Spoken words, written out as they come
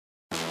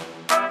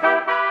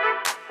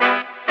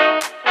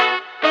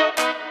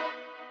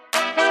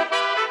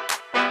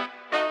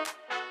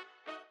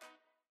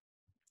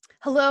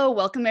Hello,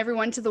 welcome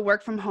everyone to the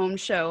Work From Home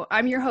show.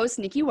 I'm your host,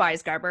 Nikki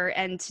Weisgarber,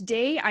 and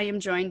today I am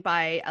joined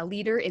by a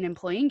leader in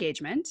employee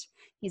engagement.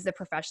 He's a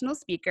professional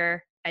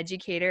speaker,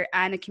 educator,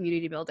 and a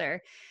community builder.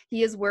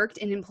 He has worked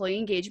in employee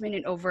engagement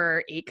in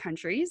over 8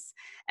 countries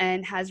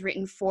and has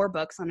written 4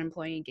 books on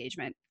employee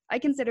engagement. I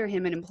consider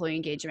him an employee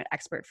engagement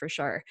expert for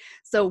sure.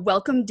 So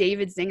welcome,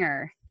 David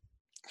Zinger.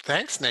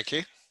 Thanks,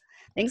 Nikki.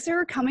 Thanks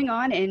for coming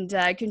on and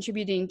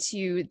contributing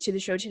to the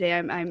show today.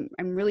 I'm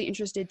really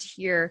interested to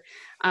hear,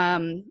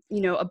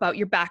 about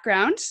your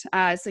background.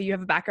 So you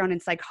have a background in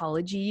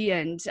psychology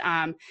and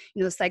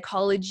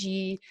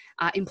psychology,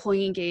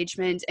 employee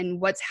engagement,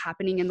 and what's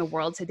happening in the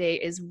world today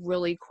is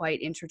really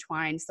quite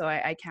intertwined. So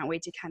I can't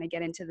wait to kind of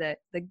get into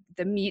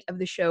the meat of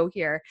the show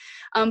here.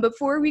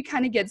 Before we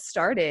kind of get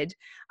started,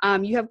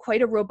 you have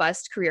quite a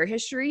robust career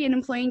history in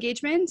employee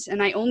engagement,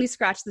 and I only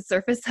scratched the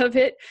surface of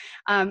it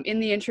in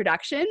the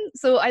introduction.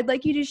 So I'd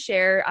like you to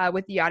share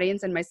with the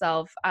audience and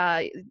myself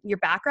your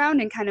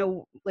background and kind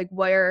of like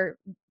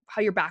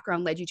how your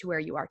background led you to where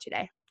you are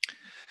today.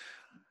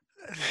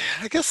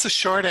 I guess the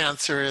short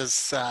answer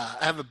is I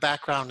have a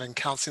background in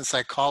counseling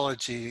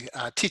psychology,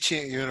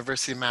 teaching at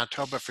University of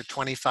Manitoba for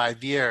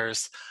 25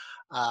 years,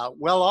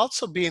 while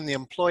also being the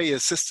employee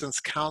assistance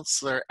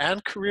counselor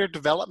and career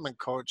development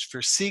coach for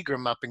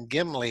Seagram up in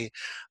Gimli,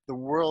 the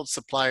world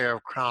supplier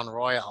of Crown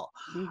Royal.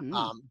 Mm-hmm.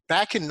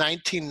 Back in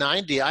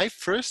 1990, I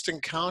first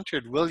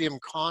encountered William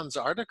Kahn's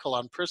article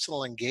on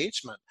personal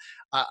engagement.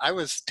 I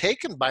was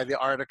taken by the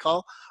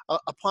article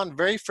upon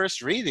very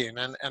first reading,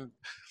 and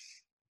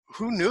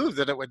who knew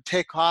that it would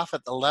take off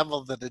at the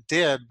level that it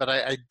did, but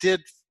I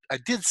did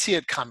see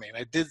it coming.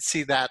 I did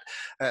see that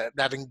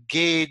that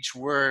engage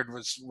word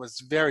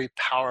was very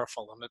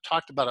powerful, and it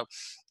talked about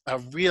a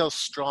real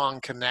strong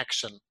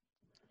connection.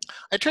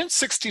 I turned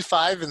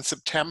 65 in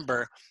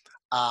September,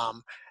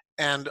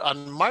 and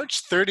on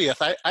March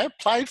 30th, I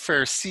applied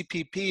for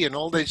CPP and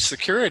old age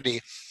security,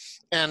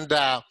 and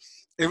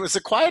it was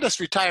the quietest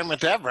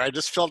retirement ever. I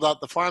just filled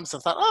out the forms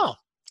and thought, oh,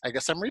 I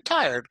guess I'm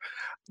retired,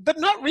 but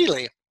not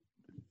really.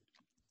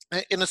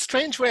 In a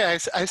strange way,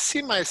 I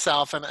see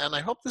myself, and I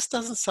hope this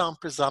doesn't sound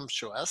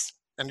presumptuous,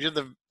 and you're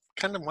the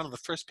kind of one of the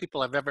first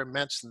people I've ever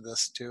mentioned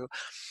this to.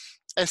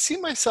 I see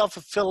myself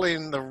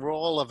fulfilling the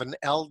role of an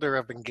elder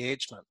of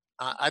engagement.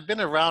 I've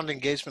been around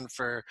engagement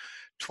for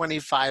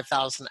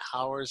 25,000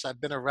 hours.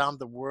 I've been around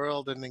the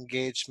world in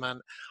engagement.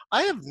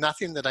 I have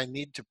nothing that I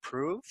need to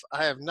prove.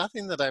 I have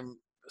nothing that I'm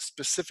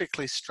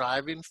specifically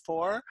striving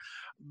for,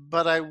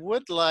 but I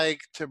would like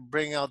to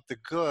bring out the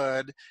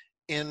good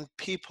in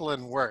people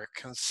and work.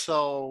 And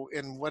so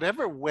in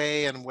whatever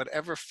way and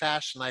whatever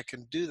fashion I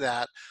can do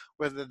that,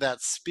 whether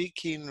that's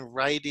speaking,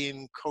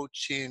 writing,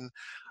 coaching,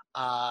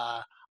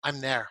 I'm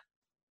there.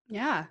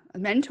 Yeah, a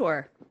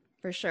mentor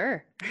for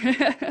sure.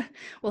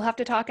 We'll have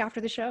to talk after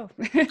the show.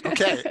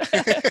 Okay.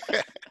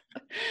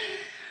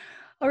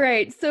 All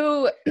right.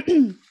 So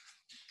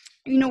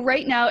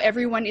right now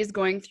everyone is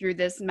going through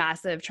this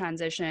massive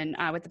transition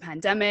with the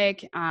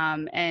pandemic.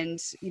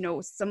 And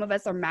some of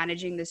us are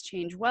managing this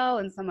change well,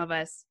 and some of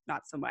us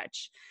not so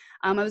much.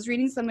 I was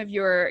reading some of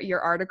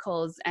your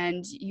articles,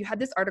 and you had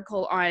this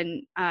article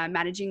on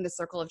managing the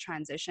circle of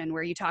transition,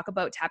 where you talk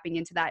about tapping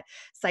into that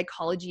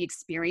psychology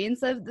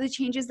experience of the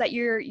changes that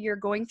you're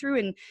going through.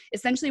 And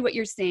essentially what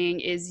you're saying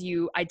is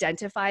you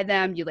identify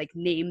them, you like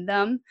name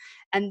them,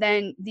 and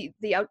then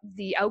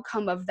the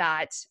outcome of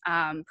that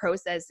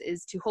process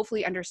is to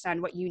hopefully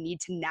understand what you need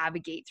to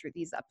navigate through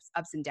these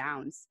ups and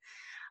downs.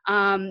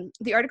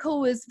 The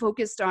article was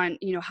focused on,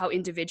 how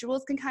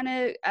individuals can kind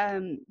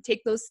of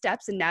take those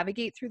steps and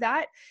navigate through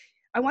that.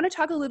 I want to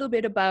talk a little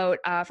bit about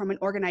from an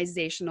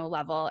organizational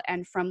level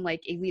and from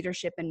like a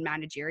leadership and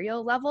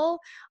managerial level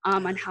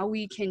on how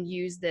we can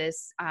use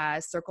this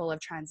circle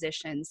of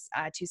transitions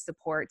to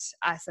support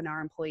us and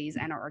our employees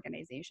and our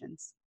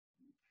organizations.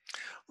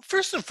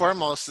 First and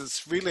foremost,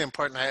 it's really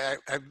important. I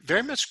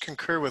very much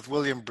concur with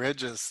William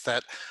Bridges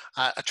that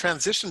a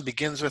transition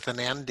begins with an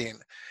ending.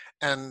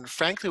 And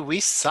frankly, we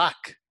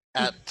suck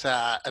at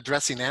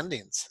addressing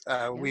endings.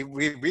 We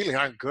really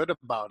aren't good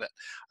about it.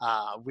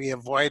 We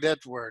avoid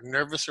it. We're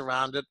nervous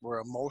around it.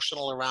 We're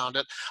emotional around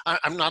it.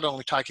 I'm not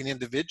only talking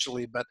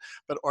individually, but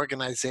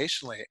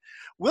organizationally.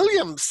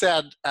 William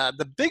said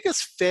the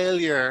biggest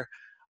failure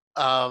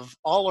of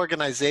all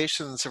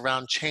organizations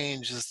around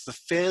change is the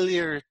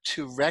failure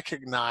to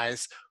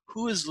recognize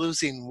who is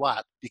losing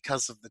what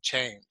because of the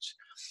change.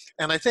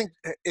 And I think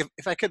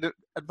if I could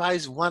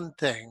advise one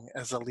thing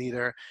as a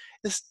leader,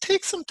 is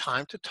take some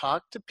time to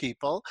talk to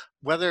people,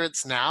 whether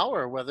it's now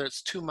or whether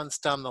it's 2 months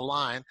down the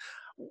line.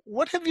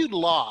 What have you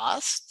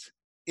lost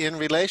in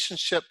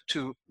relationship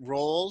to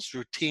roles,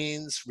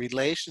 routines,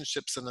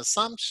 relationships, and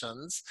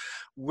assumptions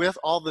with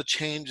all the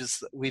changes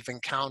that we've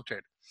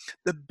encountered?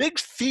 The big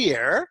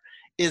fear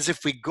is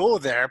if we go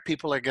there,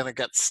 people are going to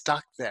get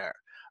stuck there.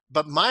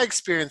 But my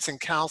experience in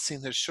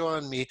counseling has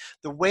shown me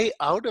the way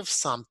out of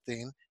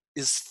something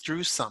is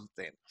through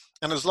something.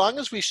 And as long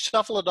as we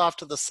shuffle it off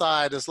to the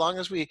side, as long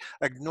as we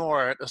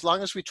ignore it, as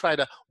long as we try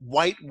to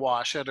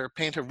whitewash it or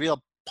paint a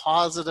real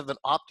positive and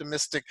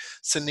optimistic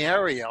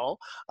scenario,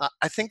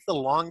 I think the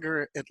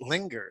longer it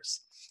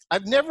lingers.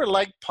 I've never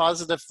liked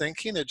positive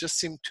thinking. It just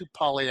seemed too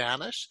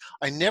Pollyannish.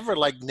 I never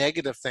liked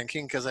negative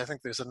thinking because I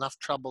think there's enough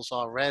troubles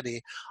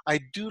already. I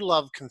do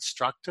love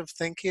constructive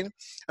thinking.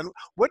 And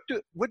what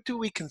do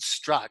we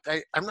construct?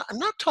 I'm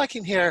not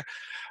talking here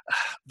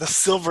the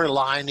silver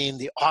lining,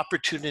 the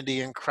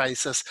opportunity in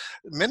crisis.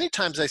 Many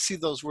times I see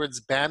those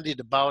words bandied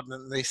about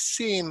and they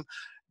seem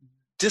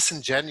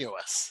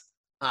disingenuous.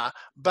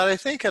 But I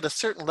think at a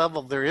certain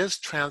level, there is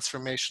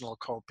transformational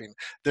coping.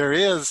 There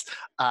is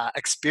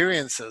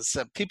experiences.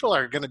 People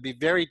are going to be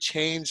very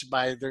changed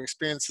by their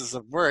experiences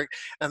of work,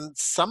 and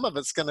some of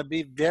it's going to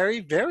be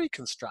very, very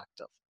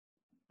constructive.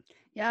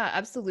 Yeah,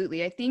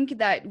 absolutely. I think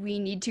that we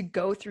need to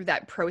go through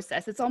that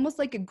process. It's almost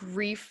like a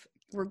grief.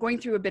 We're going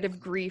through a bit of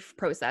grief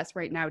process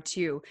right now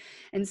too.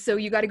 And so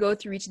you got to go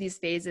through each of these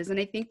phases. And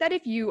I think that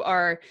if you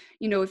are,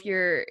 if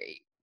you're,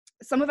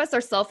 some of us are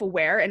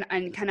self-aware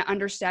and kind of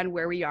understand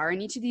where we are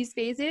in each of these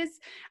phases.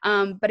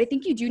 But I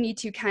think you do need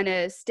to kind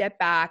of step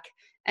back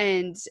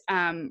and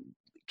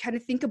kind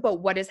of think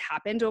about what has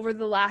happened over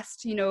the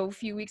last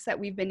few weeks that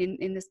we've been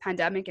in this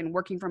pandemic and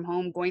working from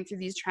home, going through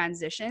these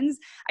transitions,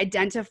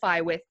 identify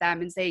with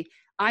them and say,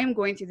 I'm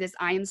going through this,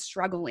 I am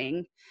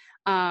struggling,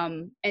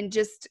 and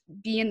just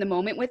be in the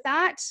moment with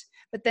that.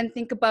 But then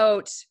think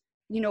about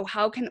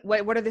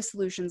what are the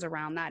solutions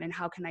around that, and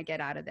how can I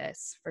get out of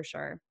this, for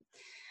sure.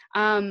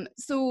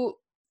 So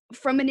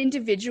from an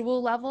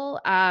individual level,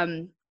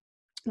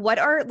 what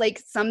are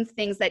like some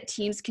things that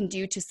teams can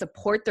do to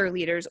support their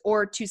leaders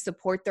or to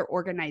support their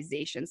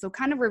organization? So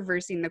kind of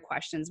reversing the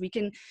questions.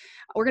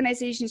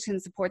 Organizations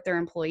can support their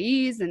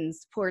employees and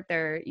support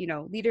their,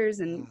 leaders,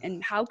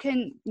 and how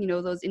can,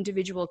 those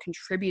individual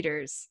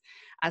contributors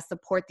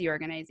support the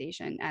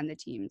organization and the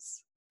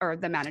teams, or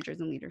the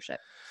managers and leadership?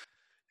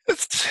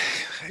 It's,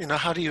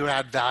 how do you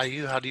add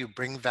value? How do you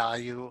bring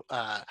value?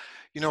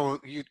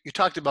 You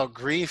talked about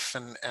grief,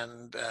 and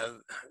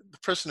the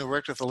person who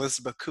worked with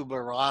Elizabeth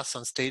Kubler-Ross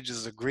on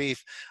stages of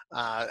grief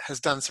has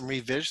done some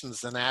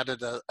revisions and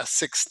added a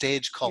sixth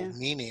stage called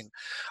meaning.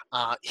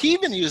 He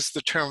even used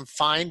the term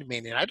find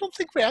meaning. I don't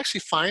think we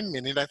actually find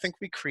meaning. I think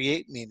we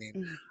create meaning.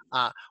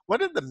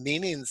 What are the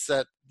meanings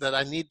that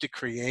I need to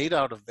create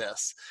out of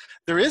this?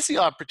 There is the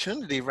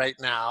opportunity right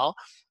now,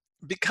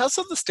 because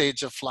of the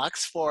stage of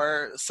flux,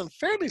 for some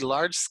fairly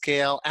large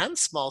scale and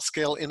small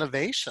scale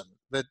innovation,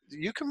 that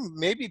you can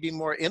maybe be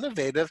more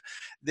innovative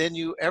than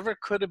you ever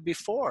could have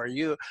before.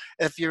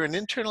 If you're an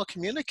internal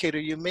communicator,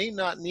 you may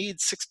not need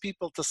 6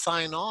 people to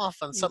sign off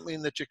on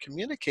something that you're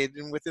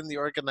communicating within the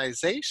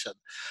organization.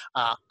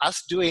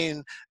 Us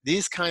doing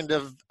these kind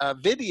of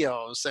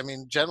videos, I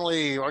mean,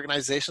 generally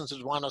organizations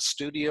would want a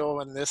studio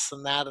and this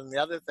and that and the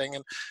other thing,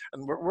 and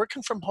we're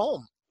working from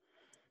home.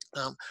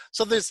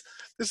 So there's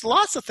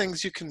lots of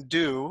things you can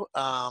do.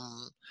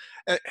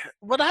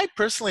 What I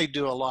personally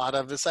do a lot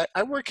of is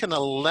I work in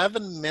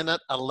 11-minute,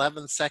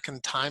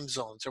 11-second time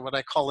zones, or what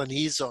I call an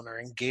E-zone,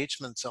 or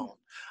engagement zone.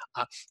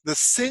 The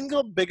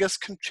single biggest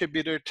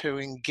contributor to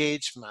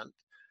engagement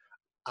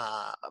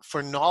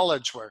for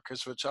knowledge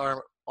workers, which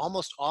are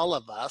almost all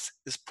of us,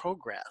 is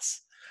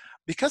progress.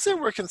 Because they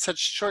work in such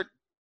short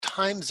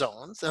time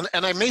zones, and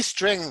I may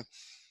string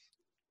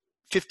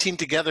 15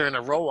 together in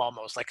a row,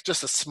 almost like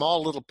just a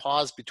small little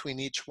pause between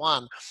each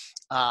one.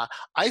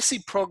 I see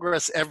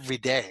progress every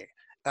day.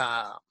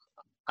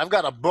 I've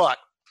got a book,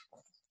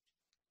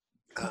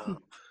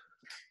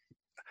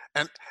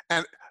 and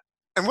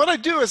what I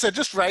do is I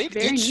just write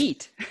Very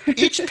neat.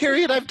 each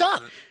period I've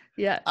done.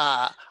 Yeah.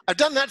 I've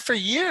done that for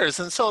years,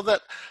 and so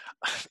that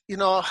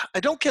I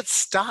don't get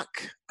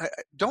stuck. I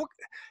don't.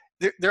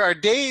 There are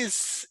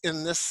days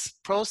in this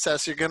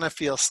process you're going to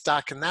feel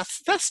stuck, and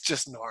that's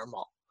just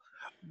normal.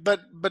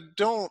 But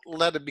don't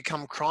let it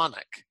become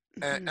chronic.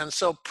 And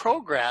so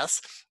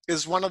progress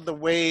is one of the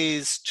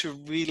ways to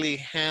really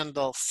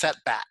handle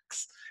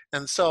setbacks.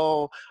 And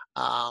so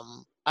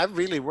I've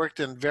really worked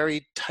in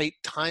very tight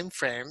time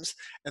frames,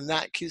 and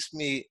that keeps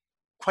me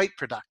quite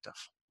productive.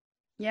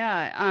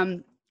 Yeah.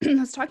 I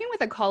was talking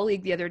with a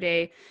colleague the other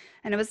day,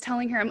 and I was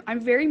telling her I'm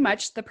very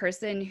much the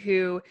person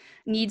who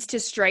needs to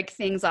strike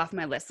things off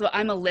my list. So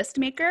I'm a list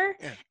maker.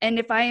 Yeah. And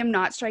if I am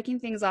not striking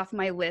things off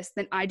my list,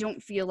 then I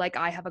don't feel like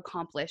I have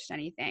accomplished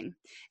anything.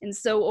 And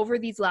so over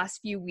these last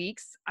few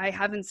weeks, I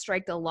haven't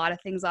striked a lot of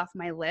things off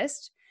my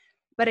list,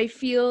 but I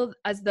feel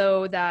as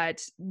though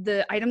that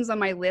the items on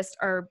my list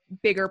are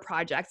bigger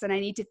projects, and I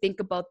need to think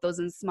about those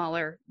in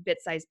smaller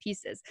bit-sized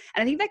pieces.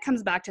 And I think that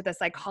comes back to the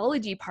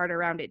psychology part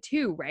around it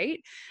too, right?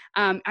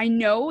 I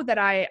know that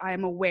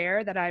I'm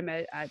aware that I'm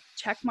a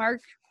check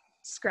mark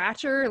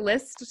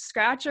list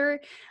scratcher.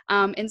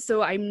 And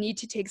so I need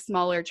to take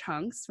smaller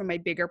chunks from my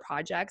bigger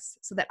projects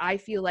so that I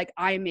feel like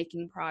I am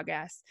making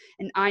progress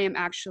and I am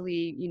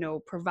actually,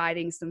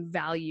 providing some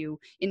value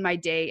in my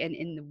day and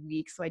in the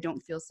week, so I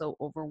don't feel so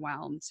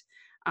overwhelmed.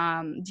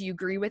 Do you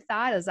agree with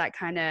that? Does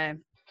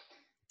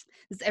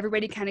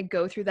everybody kind of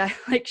go through that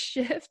like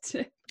shift?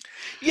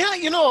 Yeah,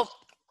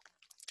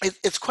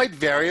 It's quite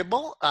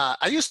variable.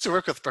 I used to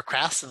work with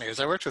procrastinators.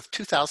 I worked with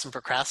 2,000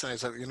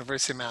 procrastinators at the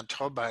University of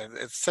Manitoba.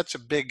 It's such a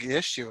big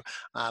issue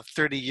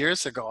 30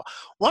 years ago.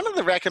 One of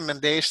the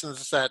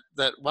recommendations that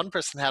one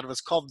person had was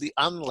called the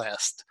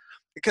unlist.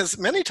 Because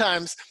many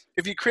times,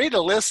 if you create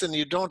a list and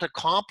you don't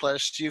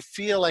accomplish, you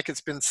feel like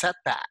it's been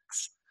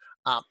setbacks.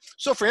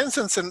 So for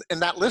instance, in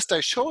that list I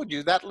showed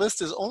you, that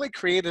list is only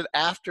created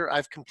after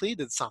I've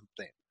completed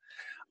something.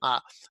 Uh,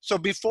 so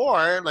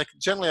before, like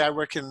generally I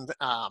work in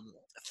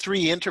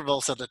 3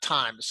 intervals at a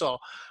time. So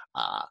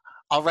uh,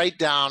 I'll write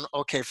down,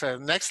 okay, for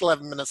the next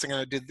 11 minutes, I'm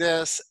going to do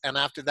this. And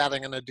after that,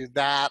 I'm going to do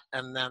that.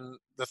 And then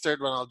the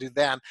third one I'll do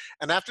then.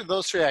 And after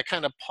those 3, I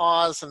kind of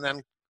pause and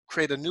then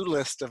create a new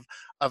list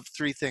of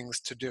 3 things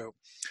to do.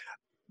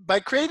 By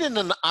creating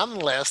an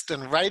unlist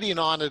and writing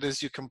on it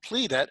as you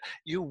complete it,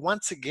 you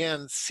once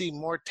again see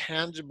more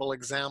tangible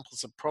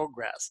examples of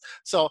progress.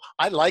 So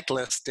I like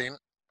listing,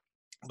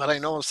 but I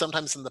know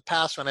sometimes in the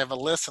past when I have a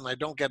list and I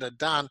don't get it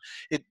done,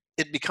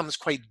 it becomes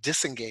quite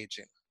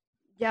disengaging.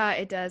 Yeah,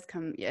 it does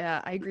come.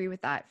 Yeah, I agree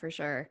with that for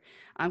sure.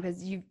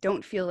 Because you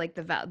don't feel like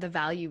the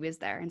value is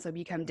there, and so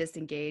become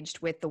disengaged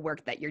with the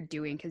work that you're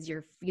doing because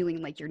you're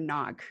feeling like you're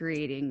not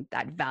creating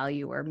that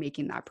value or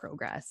making that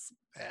progress.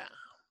 Yeah.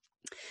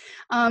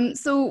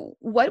 So,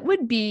 what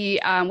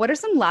are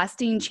some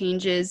lasting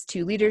changes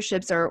to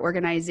leaderships or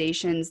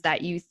organizations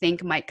that you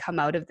think might come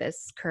out of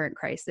this current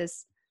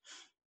crisis?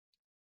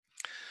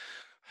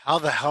 How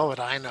the hell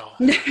would I know?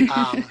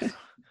 Um,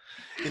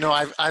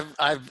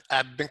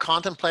 I've been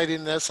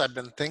contemplating this. I've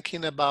been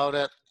thinking about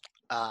it.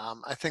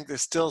 I think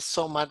there's still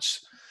so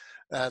much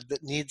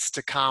that needs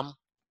to come.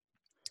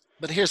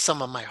 But here's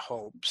some of my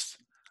hopes.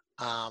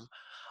 Um,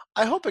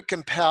 I hope it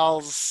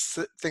compels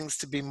things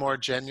to be more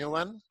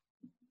genuine,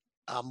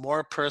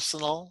 more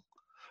personal,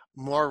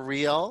 more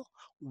real,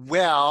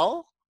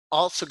 well,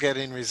 also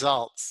getting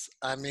results.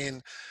 I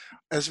mean,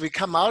 as we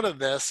come out of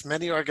this,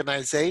 many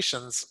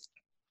organizations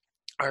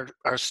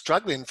are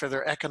struggling for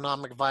their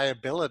economic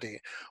viability.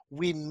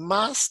 We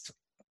must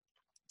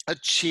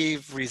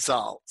achieve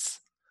results,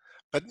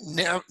 but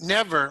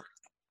never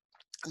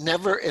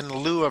in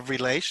lieu of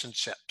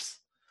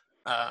relationships.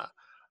 Uh,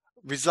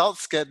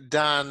 Results get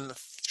done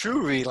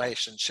through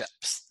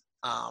relationships.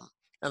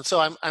 And so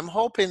I'm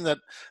hoping that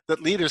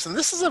leaders, and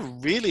this is a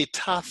really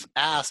tough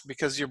ask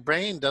because your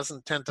brain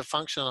doesn't tend to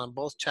function on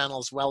both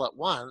channels well at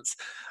once,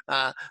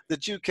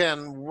 that you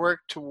can work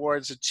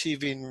towards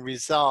achieving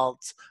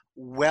results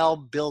while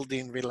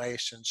building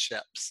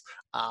relationships,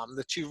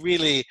 that you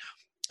really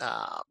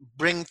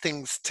bring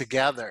things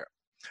together.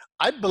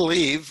 I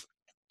believe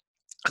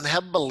and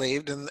have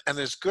believed, and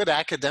there's good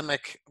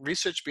academic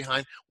research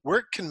behind,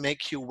 work can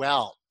make you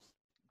well.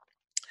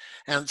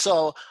 And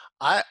so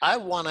I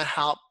want to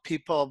help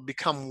people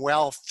become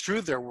well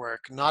through their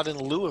work, not in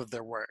lieu of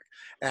their work,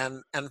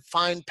 and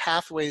find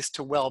pathways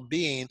to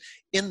well-being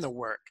in the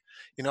work.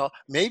 You know,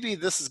 maybe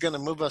this is going to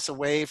move us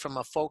away from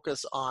a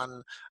focus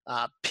on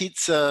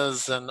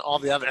pizzas and all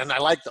the other, and I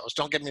like those,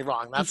 don't get me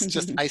wrong, that's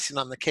just icing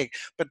on the cake,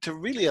 but to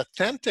really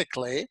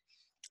authentically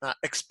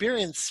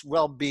experience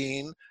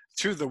well-being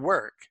through the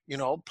work, you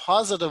know,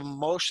 positive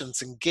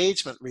emotions,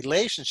 engagement,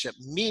 relationship,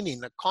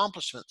 meaning,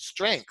 accomplishment,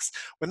 strengths.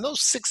 When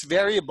those 6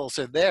 variables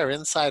are there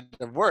inside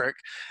the work,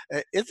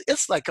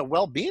 it's like a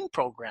well-being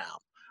program.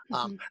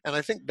 And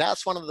I think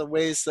that's one of the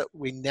ways that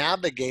we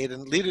navigate,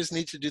 and leaders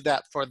need to do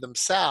that for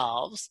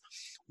themselves,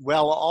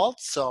 while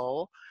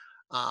also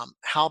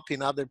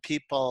helping other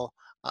people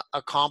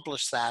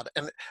accomplish that,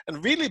 and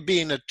really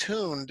being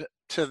attuned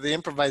to the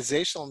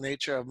improvisational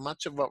nature of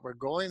much of what we're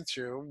going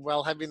through,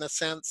 while having a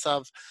sense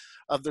of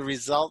the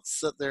results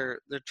that they're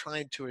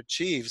trying to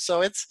achieve.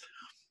 So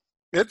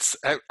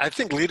I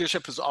think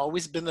leadership has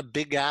always been a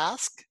big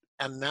ask,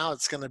 and now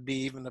it's going to be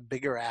even a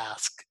bigger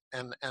ask.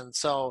 And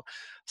so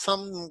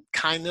some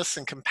kindness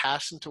and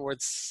compassion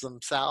towards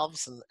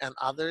themselves and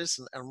others,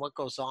 and what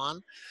goes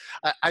on.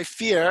 I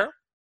fear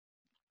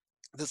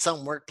that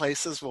some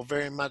workplaces will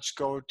very much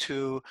go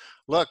to,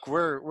 look,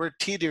 we're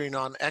teetering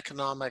on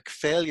economic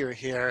failure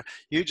here.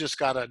 You just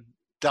got to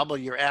double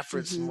your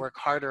efforts and Hmm. work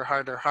harder,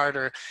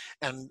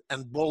 and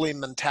bully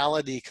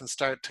mentality can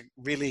start to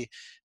really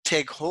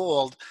take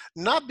hold,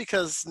 not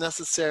because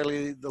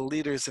necessarily the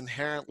leader is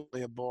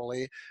inherently a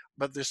bully,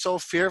 but they're so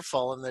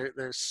fearful and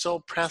they're so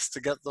pressed to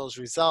get those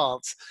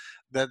results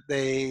that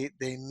they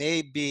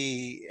may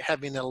be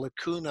having a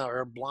lacuna or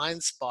a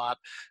blind spot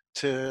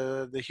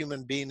to the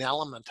human being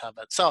element of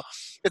it. So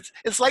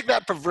it's like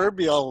that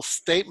proverbial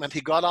statement,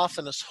 he got off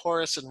on his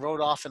horse and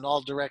rode off in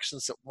all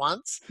directions at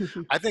once.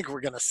 I think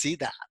we're going to see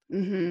that.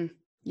 Hmm.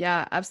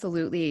 Yeah,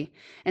 absolutely.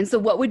 And so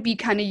what would be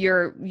kind of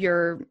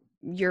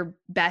your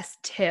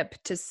best tip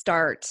to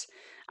start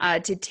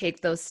to take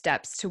those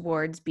steps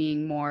towards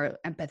being more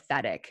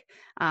empathetic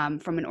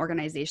from an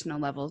organizational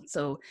level?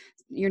 So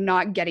you're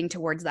not getting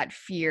towards that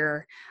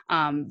fear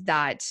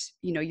that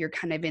you're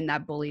kind of in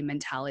that bully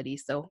mentality.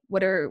 So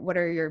what are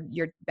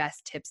your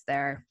best tips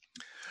there?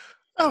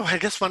 Oh, I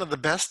guess one of the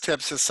best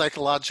tips is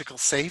psychological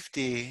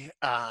safety,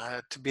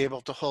 to be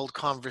able to hold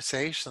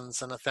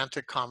conversations and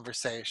authentic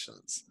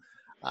conversations.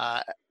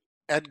 Uh,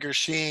 Edgar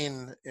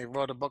Sheen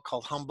wrote a book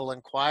called Humble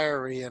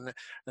Inquiry, and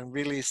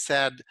really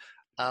said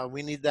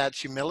we need that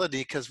humility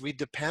because we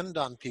depend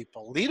on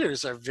people.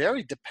 Leaders are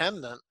very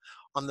dependent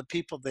on the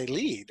people they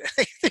lead.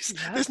 Yep.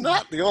 There's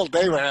not the old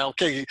day where,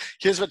 okay,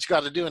 here's what you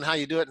got to do and how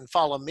you do it and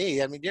follow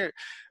me. I mean,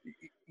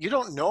 you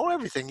don't know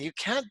everything. You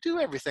can't do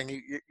everything.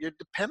 You're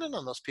dependent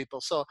on those people.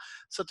 So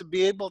to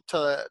be able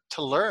to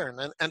learn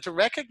and to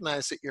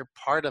recognize that you're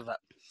part of it.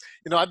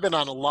 You know, I've been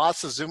on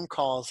lots of Zoom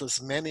calls,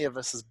 as many of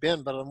us has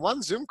been, but on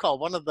one Zoom call,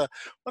 one of the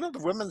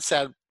women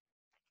said,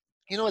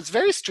 you know, it's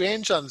very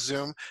strange on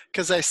Zoom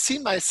because I see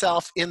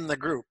myself in the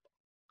group.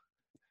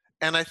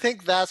 And I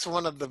think that's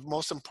one of the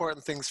most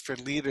important things for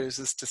leaders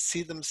is to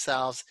see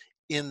themselves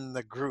in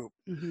the group.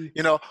 Hmm.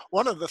 You know,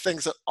 one of the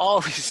things that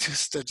always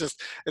used to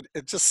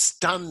it just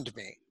stunned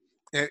me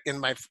in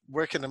my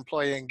work in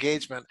employee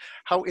engagement,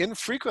 how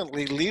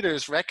infrequently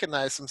leaders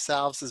recognize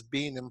themselves as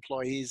being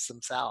employees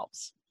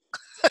themselves.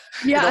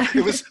 You know, Yeah.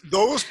 it was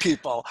those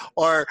people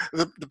or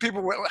the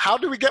people, how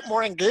do we get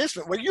more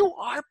engagement? Well, you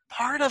are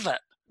part of it.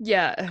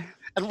 Yeah.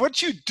 And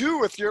what you do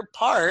with your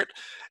part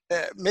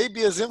may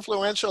be as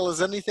influential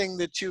as anything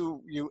that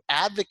you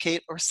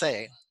advocate or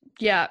say.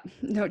 Yeah,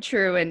 no,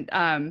 true.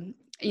 And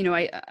you know,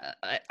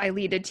 I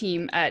lead a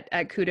team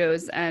at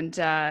Kudos, and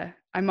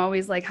I'm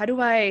always like, how do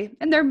I?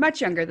 And they're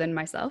much younger than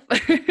myself,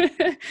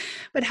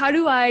 but how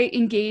do I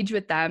engage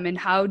with them? And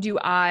how do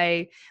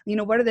I, you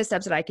know, what are the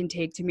steps that I can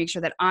take to make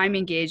sure that I'm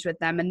engaged with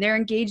them and they're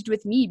engaged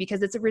with me,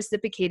 because it's a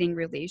reciprocating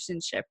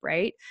relationship,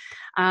 right?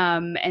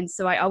 And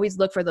so I always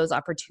look for those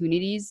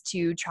opportunities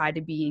to try to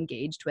be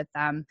engaged with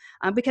them,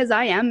 because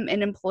I am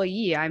an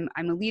employee. I'm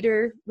a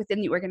leader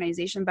within the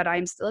organization, but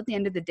I'm still, at the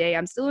end of the day,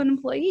 I'm still an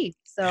employee.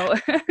 So,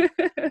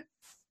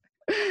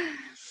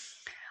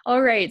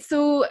 all right.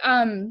 So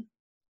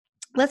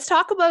let's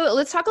talk a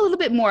little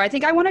bit more. I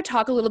think I want to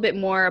talk a little bit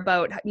more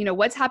about, you know,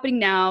 what's happening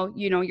now.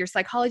 You know, your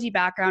psychology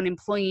background,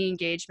 employee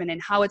engagement, and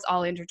how it's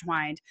all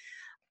intertwined.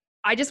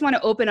 I just want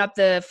to open up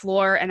the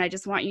floor, and I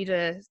just want you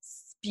to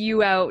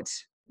spew out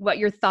what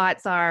your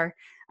thoughts are,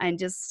 and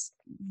just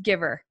give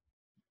her.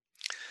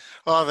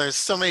 Oh, there's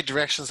so many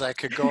directions I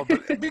could go,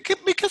 but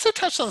because I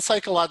touched on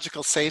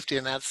psychological safety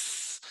and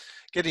that's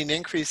getting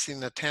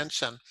increasing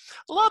attention,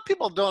 a lot of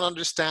people don't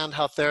understand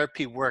how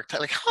therapy worked.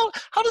 Like,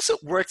 how does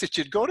it work that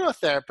you'd go to a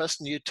therapist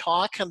and you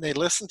talk and they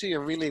listen to you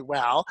really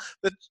well,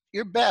 that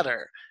you're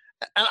better?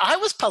 And I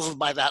was puzzled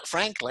by that,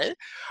 frankly.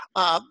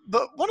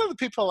 But one of the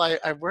people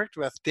I worked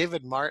with,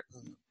 David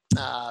Martin,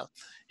 uh,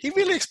 he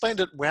really explained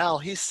it well.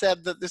 He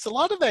said that there's a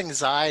lot of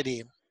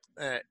anxiety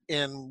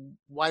in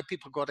why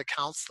people go to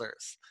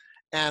counselors.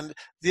 And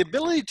the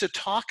ability to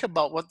talk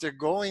about what they're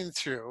going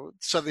through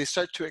so they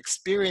start to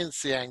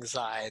experience the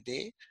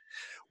anxiety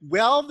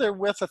while they're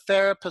with a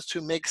therapist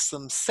who makes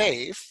them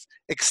safe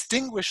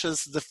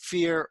extinguishes the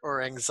fear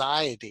or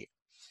anxiety.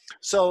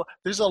 So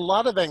there's a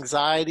lot of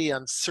anxiety,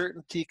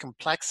 uncertainty,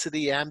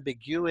 complexity,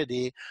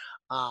 ambiguity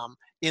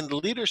in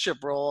leadership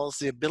roles,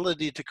 the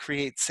ability to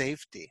create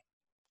safety.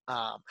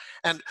 Um,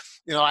 and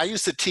you know, I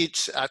used to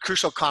teach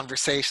crucial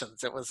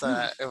conversations. It was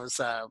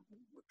a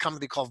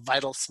company called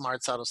Vital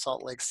Smarts out of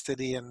Salt Lake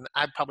City, and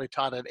I probably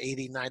taught it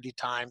 80, 90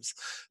 times,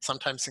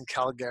 sometimes in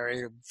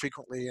Calgary,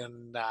 frequently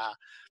in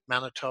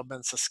Manitoba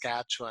and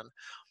Saskatchewan.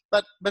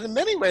 But in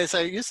many ways,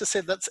 I used to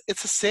say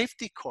it's a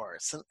safety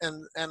course,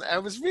 and I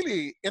was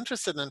really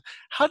interested in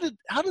how did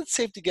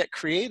safety get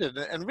created,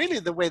 and really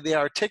the way they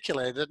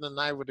articulated, and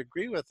I would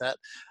agree with that.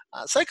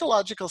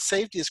 Psychological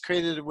safety is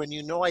created when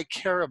you know I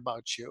care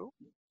about you,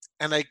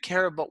 and I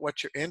care about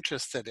what you're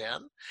interested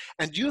in,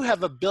 and you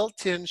have a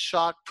built-in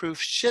shock-proof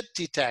shit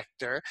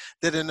detector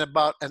that in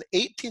about an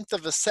 18th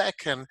of a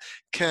second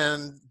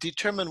can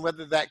determine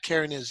whether that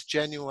caring is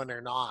genuine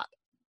or not.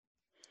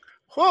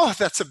 Whoa,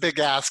 that's a big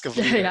ask of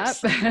Yep.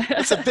 leaders.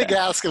 That's a big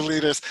ask of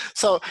leaders.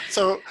 So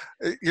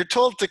you're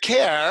told to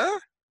care,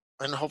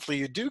 and hopefully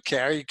you do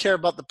care. You care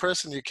about the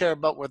person, you care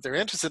about what they're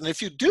interested in.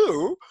 If you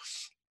do,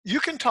 you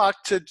can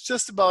talk to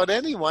just about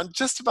anyone,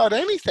 just about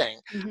anything.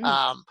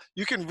 Hmm.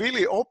 You can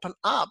really open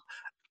up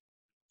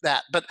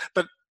that. But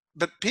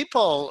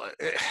people,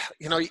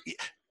 you know,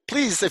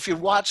 please, if you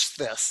watch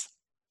this,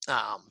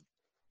 um,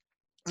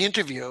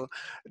 interview,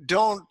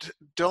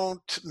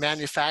 don't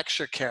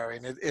manufacture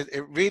caring.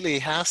 It really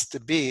has to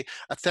be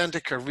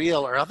authentic or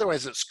real, or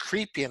otherwise it's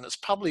creepy, and it's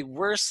probably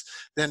worse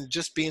than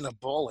just being a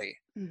bully,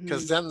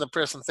 because Hmm. then the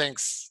person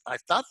thinks, I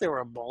thought they were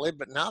a bully,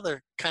 but now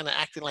they're kind of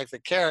acting like they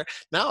care.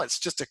 Now it's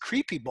just a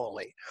creepy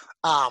bully.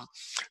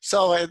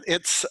 So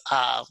it's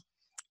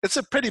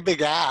a pretty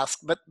big ask,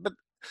 but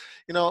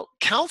you know,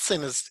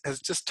 counseling has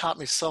just taught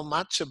me so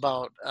much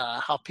about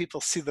how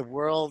people see the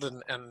world,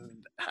 and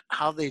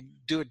how they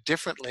do it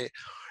differently.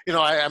 You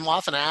know, I'm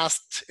often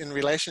asked in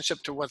relationship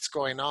to what's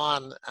going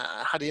on,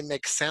 how do you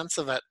make sense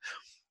of it?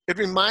 It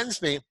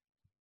reminds me,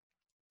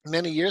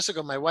 many years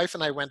ago, my wife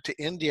and I went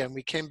to India, and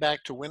we came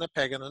back to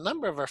Winnipeg, and a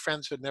number of our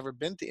friends who had never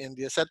been to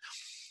India said,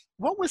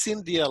 what was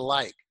India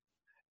like?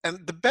 And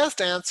the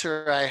best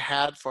answer I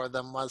had for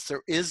them was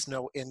there is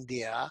no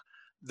India.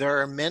 There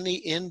are many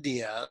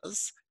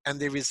Indias, and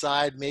they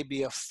reside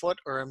maybe a foot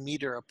or a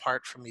meter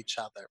apart from each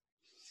other.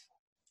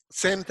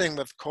 Same thing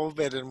with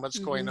COVID and what's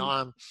going Mm-hmm.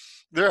 on.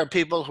 There are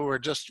people who are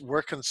just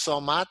working so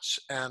much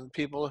and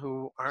people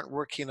who aren't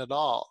working at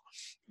all.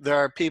 There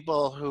are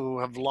people who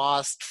have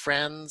lost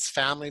friends,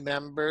 family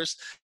members,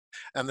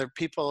 and there are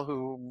people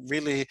who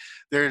really,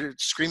 they're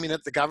screaming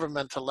at the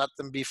government to let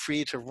them be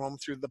free to roam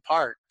through the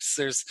parks.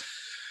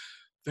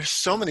 There's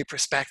so many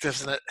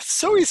perspectives, and it's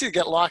so easy to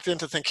get locked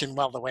into thinking,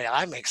 well, the way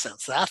I make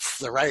sense, that's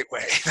the right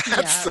way.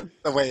 That's Yeah.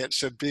 the way it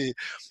should be.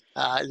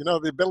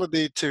 The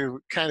ability to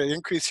kind of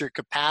increase your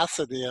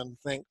capacity and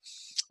think,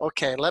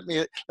 okay, let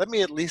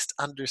me at least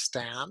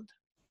understand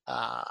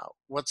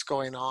what's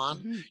going on.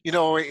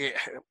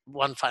 Mm-hmm.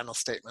 One final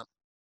statement.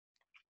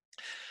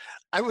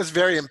 I was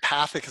very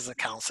empathic as a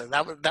counselor.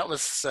 That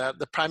was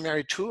the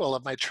primary tool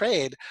of my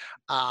trade,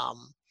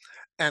 um,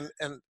 and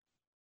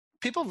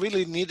people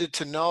really needed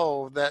to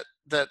know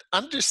that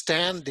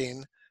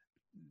understanding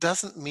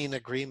doesn't mean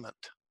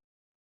agreement.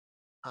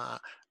 Uh,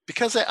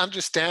 because I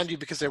understand you,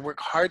 because I work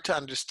hard to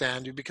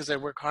understand you, because I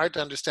work hard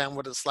to understand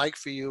what it's like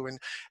for you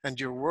and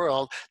your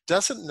world,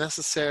 doesn't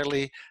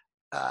necessarily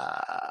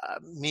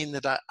mean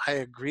that I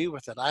agree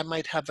with it. I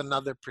might have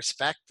another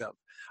perspective.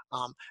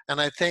 And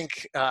I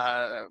think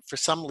for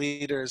some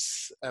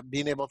leaders,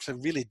 being able to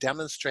really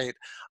demonstrate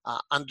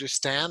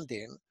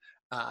understanding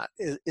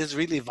is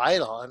really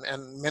vital.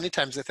 And many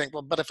times they think,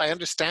 well, but if I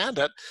understand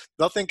it,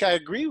 they'll think I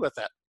agree with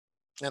it.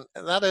 And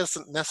that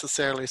isn't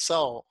necessarily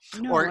so.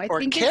 No, Or I or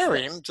think it's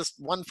caring, just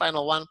one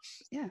final one.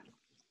 yeah.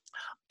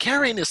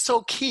 Caring is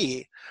so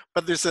key,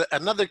 but there's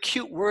another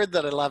cute word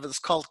that I love. It's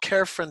called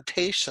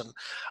carefrontation.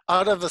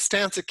 Out of a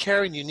stance of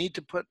caring, you need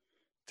to put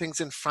things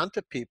in front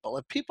of people.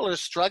 If people are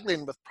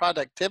struggling with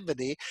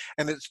productivity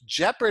and it's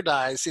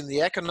jeopardizing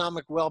the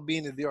economic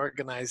well-being of the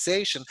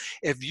organization,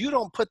 if you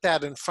don't put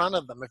that in front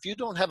of them, if you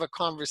don't have a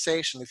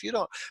conversation, if you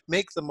don't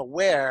make them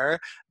aware,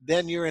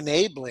 then you're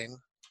enabling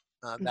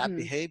that Mm-hmm.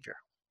 behavior.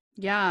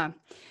 Yeah.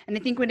 And I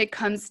think when it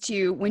comes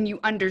to when you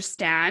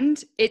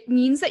understand, it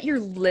means that you're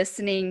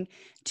listening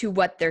to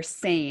what they're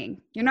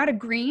saying. You're not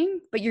agreeing,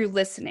 but you're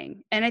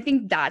listening. And I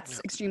think Yeah. that's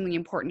extremely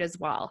important as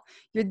well.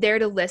 You're there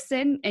to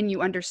listen and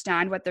you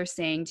understand what they're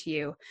saying to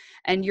you.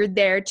 And you're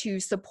there to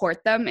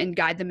support them and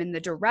guide them in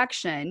the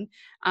direction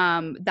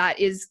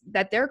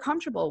that they're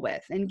comfortable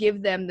with, and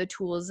give them the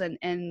tools and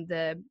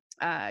the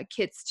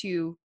kits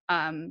to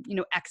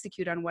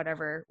execute on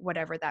whatever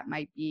that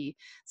might be.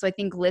 So I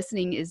think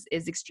listening is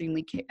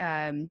extremely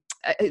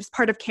it's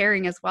part of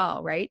caring as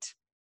well, right?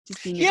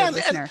 Just being a Yeah, good and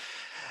listener.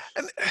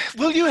 And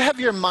will you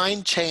have your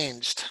mind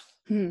changed?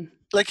 Hmm.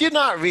 Like you're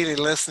not really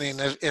listening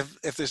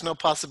if there's no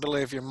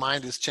possibility of your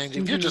mind is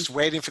changing. If you're Mm-hmm. just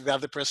waiting for the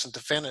other person to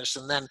finish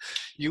and then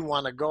you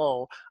want to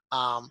go.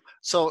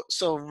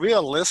 So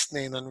real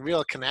listening and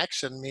real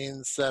connection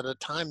means that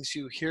at times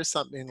you hear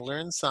something,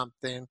 learn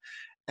something,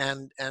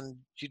 and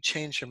you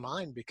change your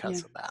mind Yeah.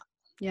 because of that.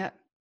 Yeah.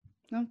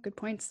 No, good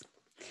points.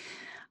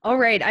 All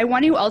right. I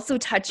want to also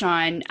touch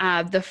on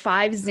the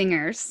 5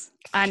 zingers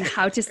on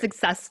how to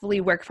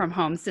successfully work from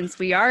home, since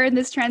we are in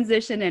this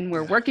transition and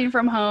we're Yeah. working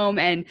from home,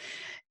 and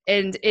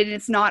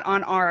it's not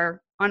on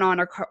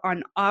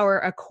our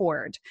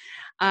accord.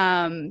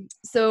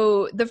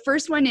 So the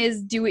first one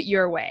is do it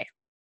your way.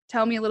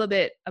 Tell me a little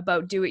bit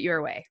about do it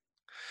your way.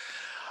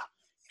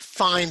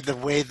 Find the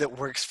way that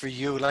works for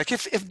you. Like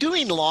if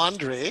doing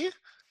laundry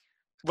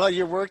while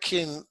you're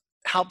working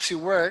helps you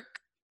work,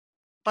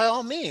 by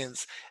all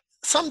means.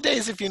 Some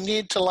days, if you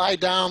need to lie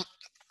down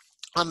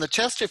on the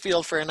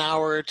Chesterfield for an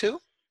hour or two,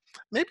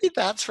 maybe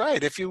that's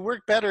right. If you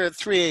work better at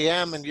 3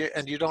 a.m. and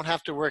you don't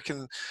have to work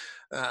in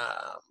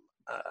uh,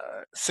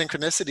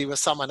 synchronicity with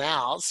someone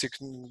else, you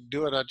can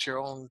do it at your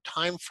own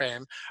time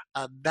frame.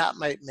 That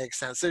might make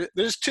sense.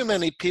 There's too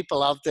many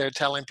people out there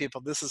telling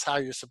people this is how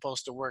you're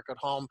supposed to work at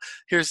home.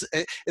 It's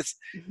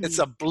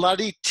Mm-hmm. a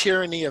bloody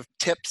tyranny of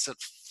tips that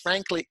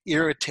frankly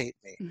irritate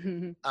me.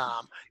 Mm-hmm.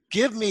 um,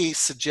 Give me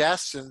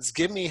suggestions,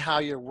 give me how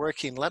you're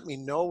working, let me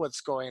know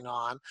what's going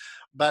on.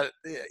 But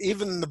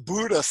even the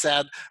Buddha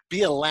said,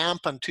 be a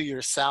lamp unto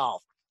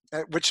yourself,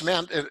 which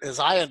meant, as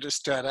I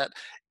understood it,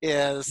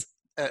 is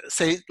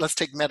say, let's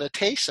take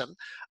meditation.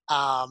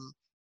 um,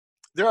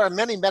 there are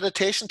many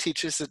meditation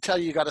teachers that tell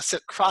you you got to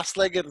sit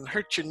cross-legged and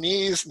hurt your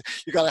knees, and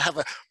you got to have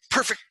a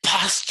perfect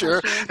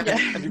posture, Posture. and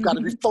Yeah. you've got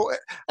to be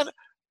and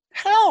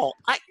hell,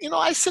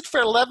 I sit for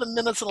 11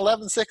 minutes and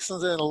 11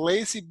 seconds in a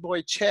lazy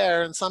boy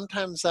chair, and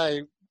sometimes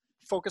I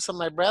focus on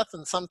my breath,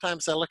 and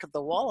sometimes I look at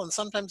the wall, and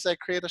sometimes I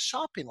create a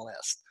shopping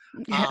list.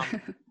 Yeah.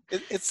 Um,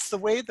 it's the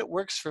way that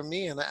works for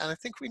me, and I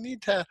think we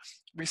need to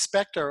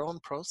respect our own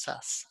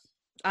process.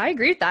 I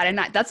agree with that. And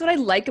that's what I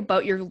like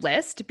about your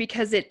list,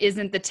 because it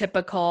isn't the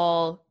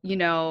typical,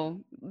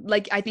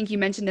 like I think you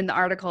mentioned in the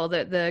article,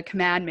 the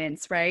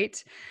commandments,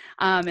 right?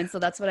 And so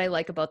that's what I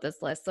like about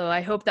this list. So I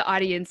hope the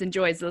audience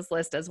enjoys this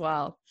list as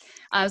well.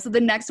 So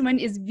the next one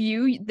is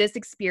view this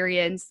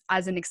experience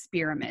as an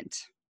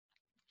experiment.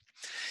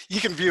 You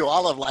can view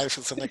all of life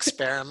as an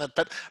experiment,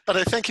 but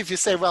I think if you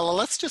say, well,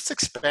 let's just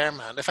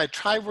experiment. If I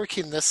try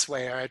working this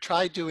way, or I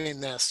try doing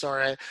this,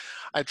 or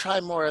I try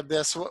more of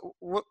this,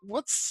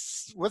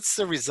 what's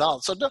the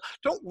result? So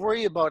don't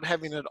worry about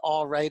having it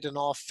all right and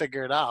all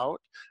figured out.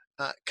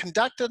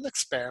 Conduct an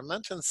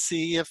experiment and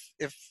see if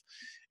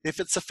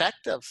it's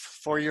effective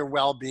for your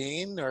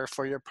well-being or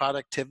for your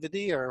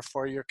productivity or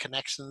for your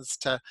connections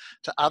to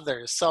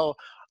others. So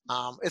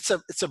it's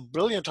a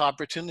brilliant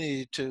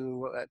opportunity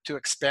to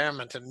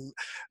experiment, and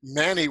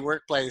many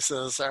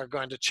workplaces are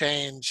going to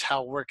change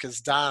how work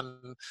is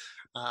done,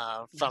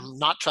 Yeah. from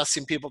not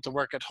trusting people to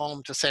work at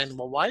home to saying,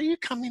 well, why are you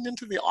coming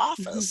into the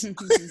office?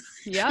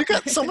 Yeah. You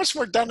got so much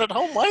more done at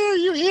home. Why are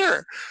you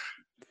here?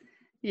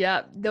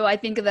 Yeah, though I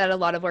think that a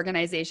lot of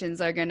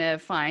organizations are going to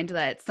find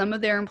that some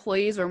of their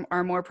employees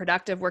are more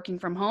productive working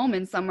from home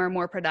and some are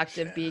more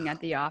productive being Yeah, at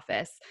the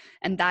office.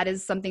 And that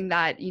is something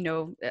that,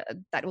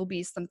 that will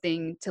be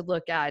something to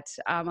look at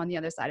on the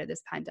other side of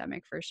this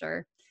pandemic for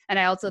sure. And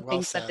I also well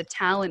think that the said.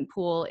 talent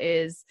pool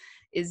is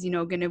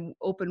going to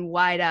open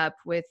wide up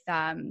with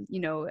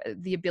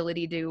the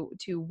ability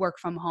to work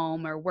from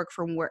home or work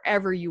from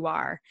wherever you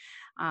are.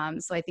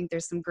 So I think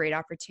there's some great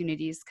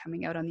opportunities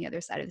coming out on the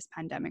other side of this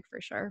pandemic for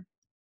sure.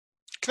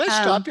 Can I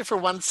Um, stop you for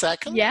 1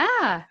 second?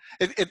 yeah.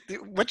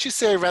 What you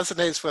say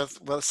resonates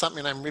with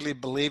something I'm really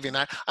believing.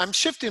 I'm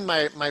shifting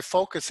my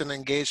focus and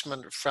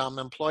engagement from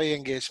employee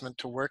engagement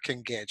to work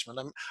engagement.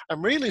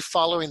 I'm really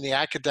following the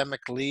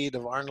academic lead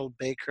of Arnold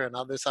Baker and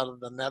others out of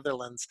the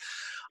Netherlands.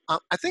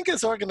 I think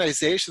as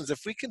organizations,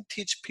 if we can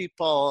teach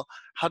people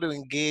how to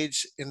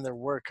engage in their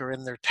work or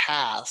in their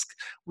task,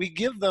 we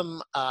give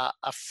them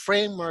a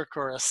framework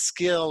or a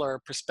skill or a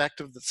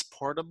perspective that's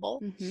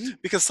portable. Mm-hmm.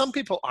 Because some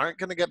people aren't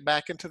going to get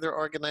back into their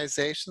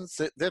organizations.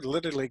 They're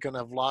literally going to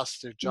have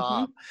lost their Mm-hmm.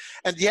 job.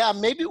 And yeah,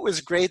 maybe it was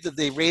great that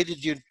they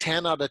rated you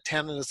 10 out of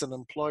 10 as an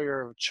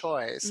employer of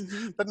choice.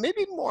 Mm-hmm. But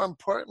maybe more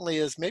importantly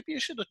is maybe you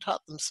should have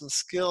taught them some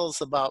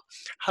skills about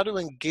how to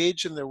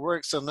engage in their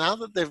work. So now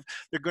that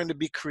they're going to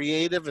be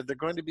creative, or they're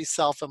going to be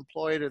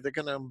self-employed, or they're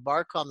going to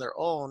embark on their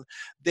own,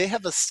 they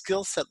have a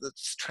skill set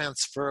that's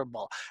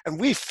transferable. And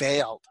we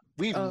failed.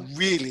 We Oh,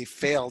 really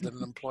failed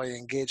in employee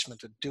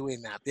engagement at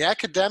doing that. The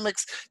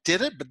academics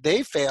did it, but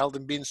they failed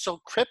in being so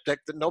cryptic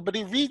that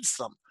nobody reads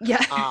them.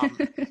 yeah. Um,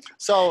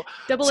 so,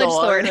 Double-edged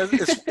so sword.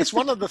 it's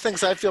one of the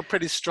things I feel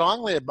pretty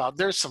strongly about.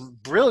 There's some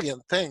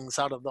brilliant things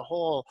out of the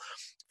whole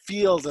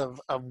field of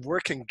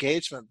work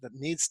engagement that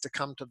needs to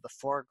come to the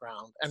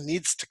foreground and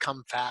needs to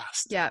come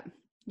fast. Yeah.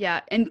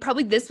 Yeah. And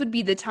probably this would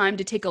be the time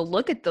to take a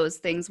look at those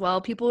things. While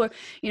people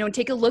are,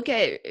 take a look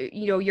at,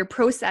 your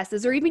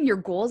processes or even your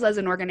goals as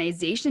an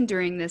organization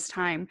during this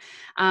time,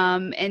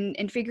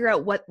 and figure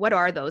out what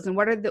are those and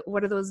what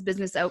are those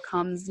business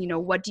outcomes?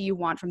 What do you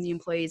want from the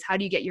employees? How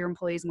do you get your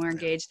employees more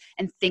engaged,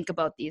 and think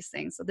about these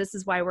things? So this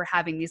is why we're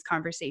having these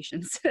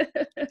conversations.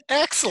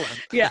 Excellent.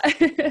 Yeah.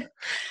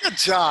 Good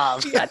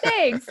job. Yeah.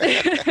 Thanks.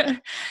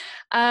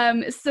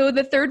 So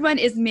the third one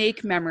is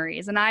make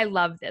memories. And I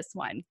love this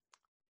one.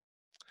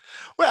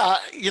 Well,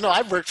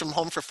 I've worked from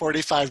home for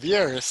 45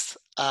 years.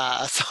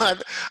 So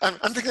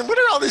I'm thinking, what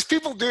are all these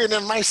people doing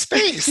in my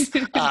space?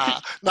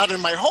 Not in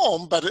my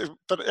home, but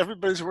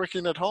everybody's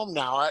working at home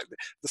now.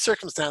 The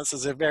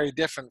circumstances are very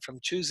different from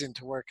choosing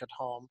to work at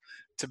home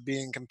to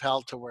being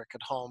compelled to work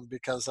at home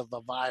because of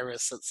a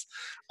virus that's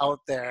out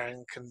there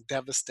and can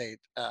devastate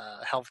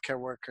healthcare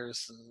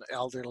workers and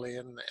elderly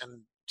and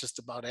just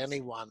about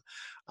anyone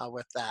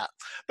with that.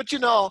 But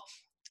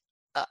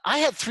I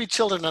had 3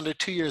 children under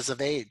 2 years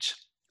of age.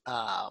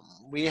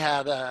 We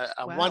had a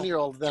Wow.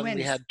 1-year-old, then we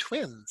Twins. had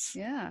twins,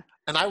 Yeah.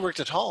 and I worked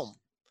at home.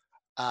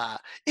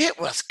 It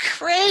was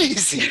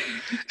crazy.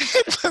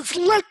 It was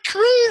like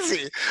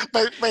crazy.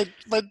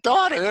 My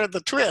daughter,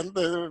 the twin,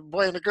 the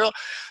boy and the girl,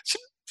 she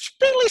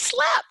barely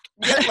slept.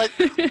 Yeah. Like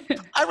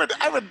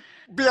I would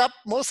be up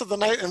most of the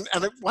night,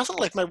 and it wasn't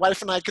like my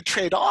wife and I could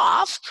trade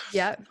off.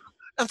 Yeah.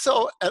 And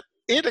so at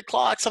 8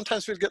 o'clock,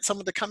 sometimes we'd get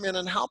someone to come in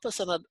and help us,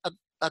 and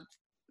I'd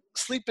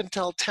sleep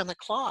until 10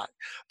 o'clock.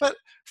 But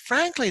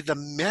frankly, the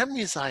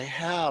memories I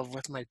have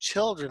with my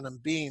children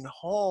and being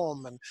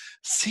home and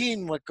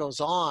seeing what goes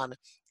on,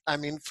 I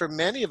mean, for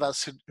many of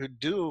us who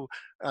do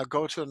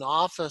go to an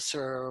office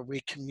or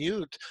we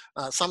commute,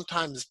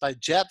 sometimes by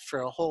jet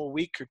for a whole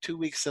week or 2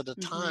 weeks at a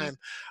Mm-hmm. time,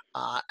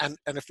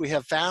 and if we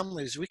have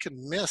families, we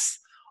can miss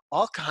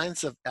all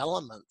kinds of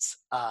elements.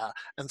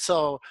 And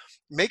so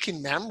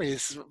making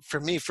memories for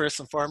me,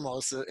 first and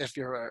foremost, if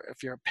you're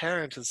a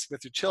parent, is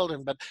with your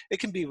children, but it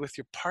can be with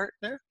your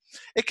partner.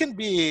 It can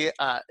be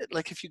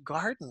like if you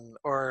garden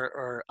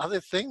or other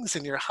things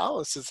in your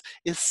house,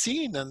 is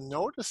seeing and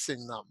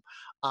noticing them.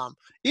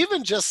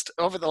 Even just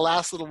over the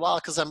last little while,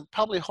 because I'm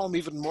probably home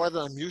even more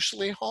than I'm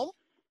usually home,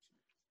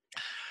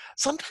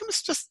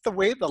 sometimes just the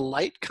way the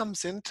light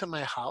comes into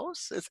my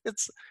house, it's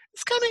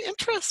kind of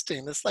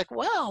interesting. It's like,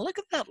 wow, look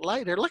at that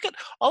light, or look at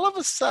all of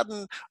a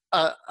sudden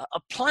a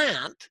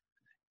plant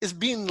is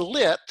being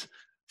lit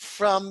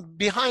from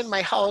behind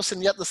my house,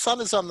 and yet the sun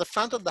is on the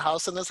front of the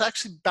house and it's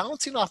actually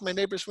bouncing off my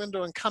neighbor's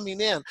window and coming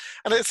in.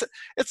 And it's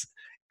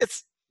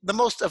it's the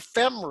most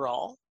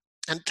ephemeral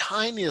and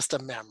tiniest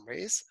of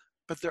memories,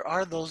 but there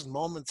are those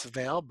moments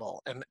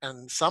available,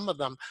 and some of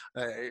them,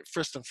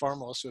 first and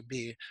foremost, would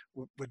be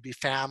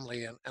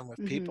family and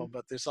with people, Hmm.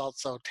 but there's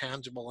also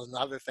tangible and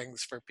other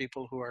things for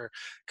people who are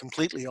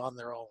completely on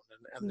their own,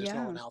 and there's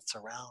no Yeah. one else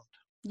around.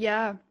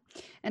 Yeah.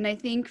 And I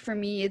think for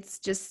me, it's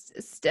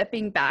just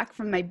stepping back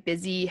from my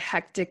busy,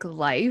 hectic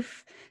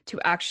life to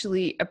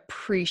actually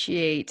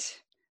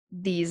appreciate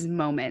these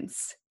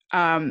moments,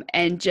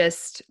 and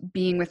just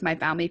being with my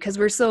family. Because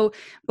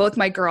both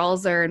my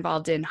girls are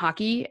involved in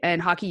hockey,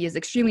 and hockey is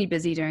extremely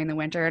busy during the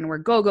winter, and we're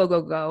go, go,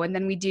 go, go. And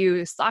then we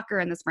do soccer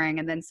in the spring,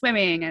 and then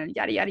swimming, and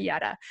yada, yada,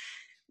 yada.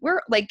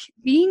 We're like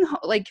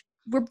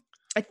we're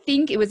I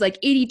think it was like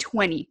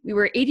 80-20. We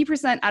were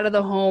 80% out of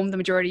the home the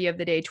majority of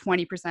the day,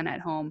 20% at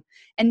home.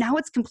 And now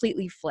it's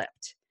completely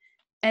flipped.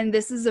 And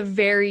this is a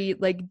very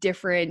like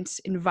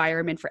different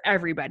environment for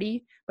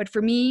everybody. But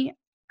for me,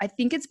 I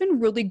think it's been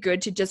really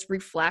good to just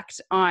reflect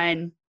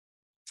on,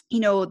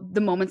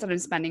 the moments that I'm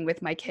spending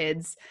with my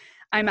kids.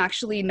 I'm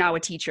actually now a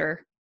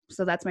teacher.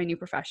 So that's my new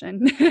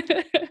profession. You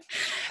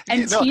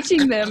And know,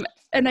 teaching them,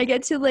 and I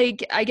get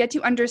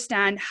to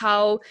understand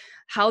how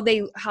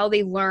they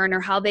learn, or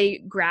how they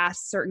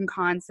grasp certain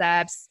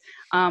concepts,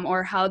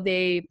 or how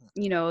they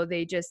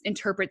just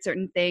interpret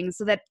certain things,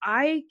 so that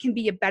I can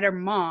be a better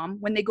mom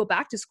when they go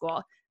back to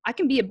school. I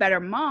can be a better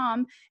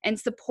mom and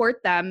support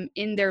them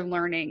in their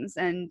learnings,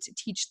 and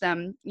teach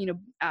them,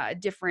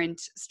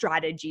 different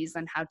strategies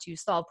on how to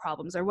solve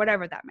problems or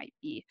whatever that might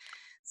be.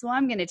 So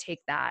I'm going to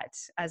take that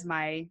as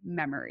my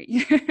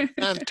memory.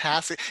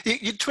 fantastic.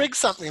 You twigged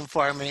something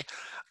for me,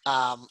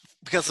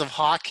 because of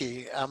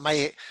hockey.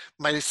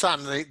 My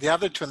son, the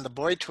other twin, the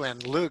boy twin,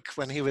 Luke,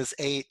 when he was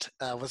 8,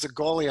 was a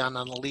goalie on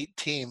an elite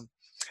team.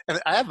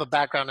 And I have a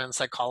background in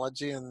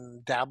psychology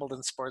and dabbled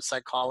in sports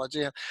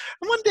psychology. And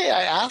one day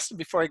I asked him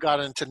before he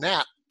got into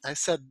net, I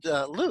said,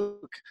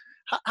 Luke,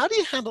 how do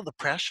you handle the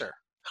pressure?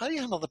 How do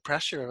you handle the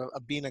pressure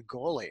of being a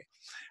goalie?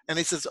 And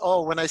he says,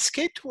 oh, when I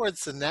skate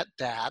towards the net,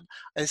 Dad,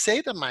 I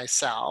say to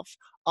myself,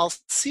 I'll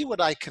see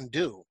what I can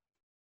do.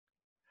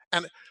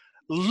 And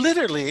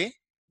literally,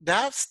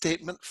 that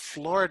statement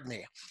floored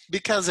me,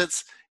 because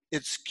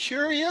it's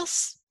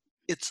curious,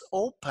 it's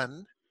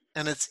open,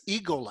 and it's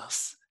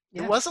egoless.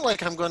 It Yeah. wasn't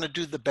like I'm going to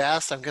do the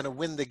best, I'm going to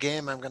win the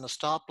game, I'm going to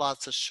stop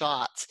lots of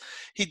shots.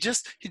 He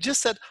just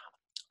said,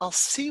 I'll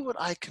see what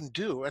I can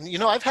do. And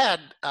I've had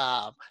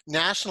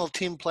national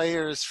team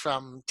players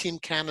from Team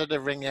Canada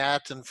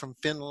Ringette and from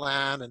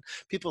Finland, and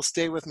people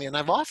stay with me, and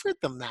I've offered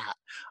them that.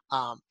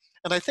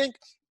 And I think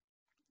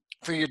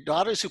for your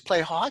daughters who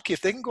play hockey, if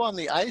they can go on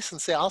the ice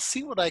and say, I'll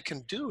see what I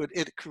can do,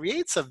 it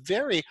creates a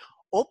very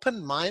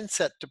open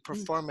mindset to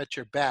perform at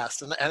your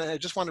best. And I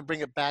just want to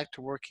bring it back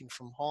to working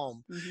from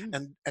home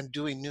Mm-hmm. and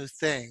doing new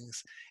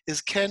things, is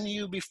can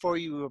you, before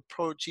you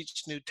approach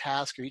each new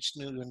task or each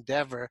new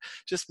endeavor,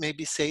 just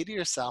maybe say to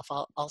yourself,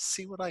 I'll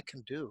see what I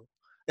can do.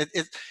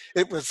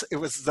 It was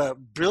the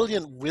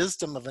brilliant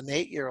wisdom of an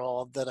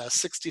 8-year-old that a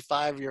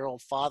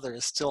 65-year-old father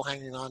is still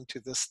hanging on to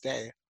this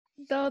day.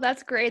 Though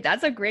that's great.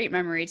 That's a great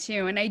memory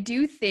too. And I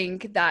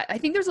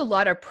think there's a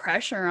lot of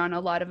pressure on a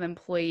lot of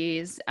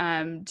employees,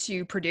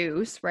 to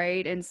produce,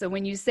 right? And so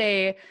when you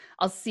say,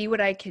 I'll see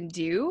what I can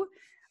do,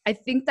 I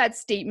think that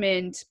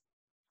statement,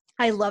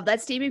 I love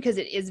that statement, because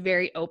it is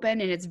very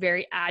open and it's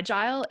very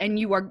agile. And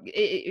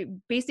it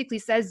basically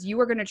says you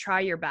are going to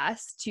try your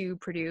best to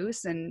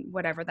produce, and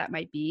whatever that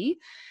might be.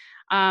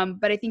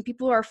 But I think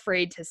people are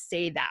afraid to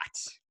say that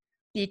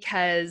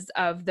because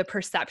of the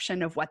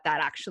perception of what that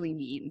actually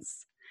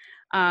means.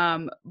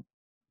 Um,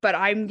 but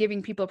I'm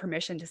giving people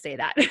permission to say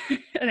that.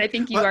 And I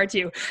think you Well, are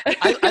too.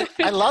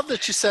 I love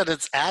that you said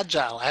it's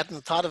agile. I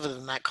hadn't thought of it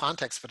in that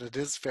context, but it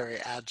is very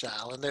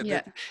agile, and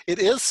Yeah. it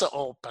is so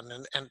open,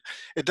 and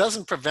it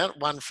doesn't prevent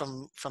one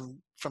from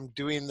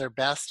doing their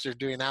best or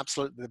doing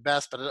absolutely the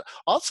best. But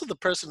also the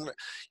person,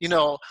 you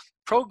know,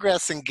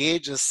 progress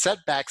engages,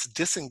 setbacks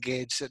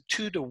disengage at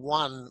 2 to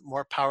 1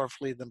 more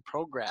powerfully than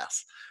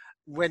progress.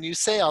 When you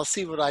say, I'll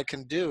see what I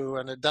can do,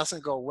 and it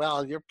doesn't go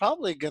well, you're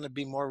probably going to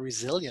be more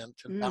resilient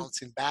and Mm,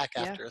 bouncing back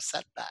yeah. after a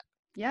setback.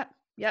 Yep.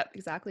 Yep.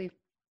 Exactly.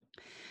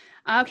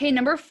 Okay.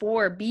 Number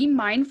 4, be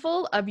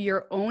mindful of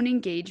your own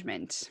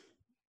engagement.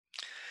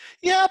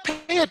 Yeah,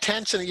 pay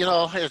attention.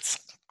 It's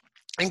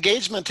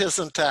engagement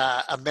isn't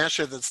a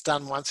measure that's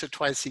done once or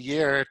twice a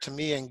year. To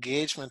me,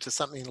 engagement is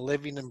something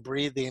living and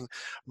breathing,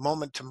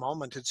 moment to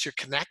moment. It's your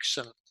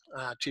connection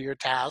to your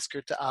task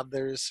or to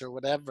others or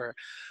whatever.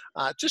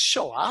 Just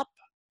show up.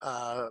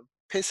 Uh,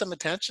 Pay some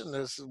attention.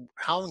 Is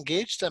how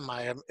engaged am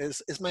I?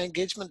 Is my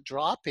engagement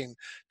dropping?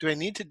 Do I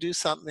need to do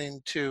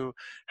something to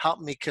help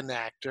me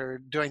connect,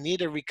 or do I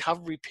need a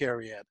recovery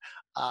period?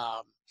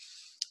 Um,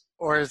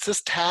 or is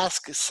this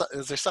task,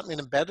 is there something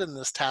embedded in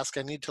this task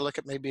I need to look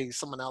at? Maybe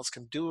someone else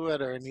can do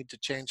it, or I need to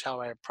change how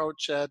I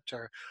approach it,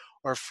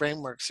 or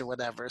frameworks or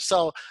whatever.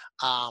 So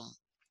um,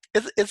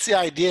 It's the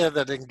idea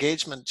that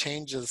engagement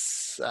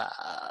changes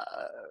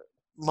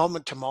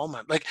moment to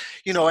moment. Like,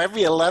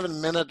 every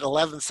 11-minute,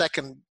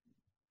 11-second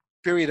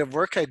period of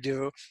work I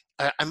do,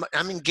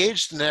 I'm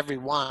engaged in every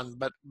one,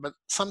 but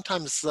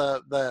sometimes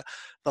the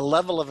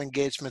level of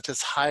engagement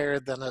is higher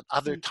than at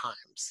other Mm.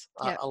 times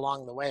Yep.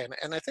 along the way.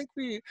 And I think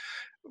we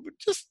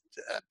just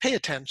pay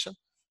attention.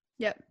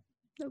 Yep.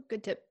 Oh,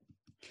 good tip.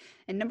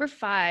 And number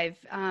 5,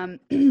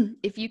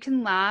 if you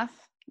can laugh,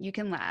 you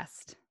can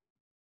last.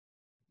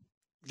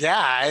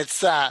 Yeah,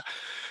 it's I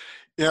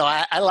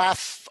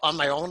laugh on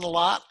my own a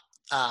lot.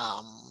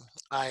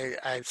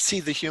 I see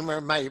the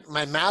humor.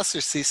 My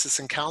master's thesis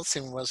in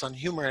counseling was on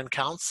humor in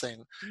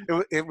counseling.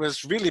 It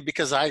was really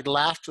because I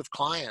laughed with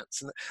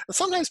clients, and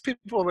sometimes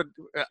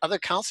other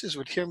counselors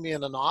would hear me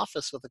in an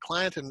office with a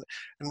client and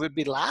would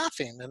be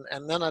laughing,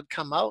 and then I'd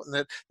come out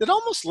and they'd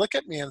almost look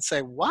at me and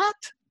say, "What?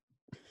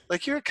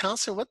 Like, you're a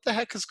counselor, what the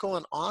heck is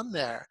going on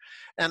there?"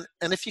 And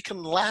if you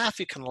can laugh,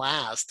 you can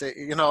last.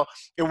 It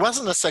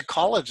wasn't a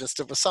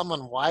psychologist, it was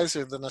someone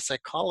wiser than a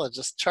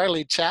psychologist.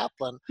 Charlie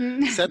Chaplin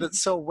said it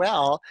so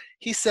well.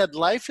 He said,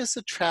 life is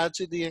a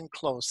tragedy in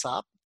close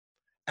up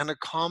and a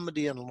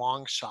comedy in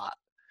long shot.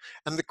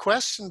 And the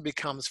question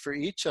becomes for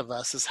each of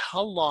us is,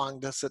 how long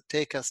does it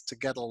take us to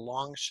get a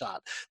long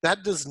shot?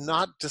 That does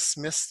not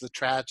dismiss the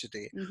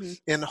tragedy. Mm-hmm.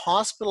 In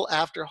hospital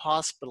after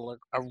hospital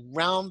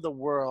around the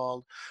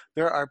world,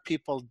 there are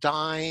people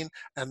dying,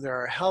 and there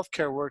are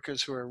healthcare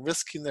workers who are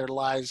risking their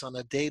lives on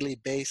a daily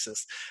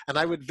basis. And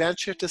I would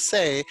venture to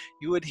say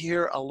you would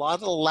hear a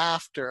lot of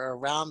laughter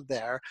around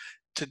there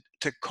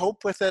to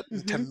cope with it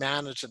and to Mm-hmm.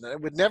 manage it.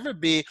 It would never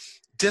be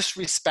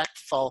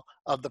disrespectful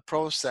of the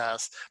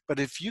process, but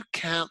if you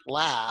can't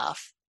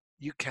laugh,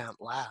 you can't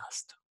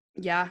last.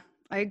 Yeah,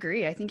 I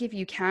agree. I think if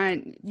you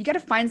can, you got to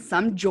find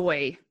some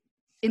joy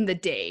in the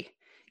day,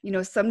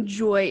 some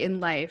joy in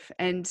life.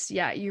 And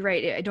yeah, you're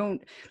right.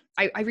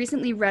 I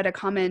recently read a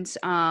comment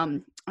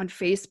on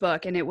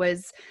Facebook, and it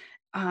was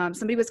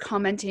somebody was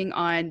commenting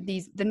on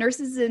the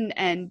nurses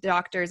and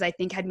doctors, I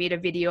think, had made a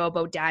video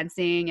about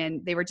dancing,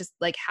 and they were just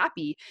like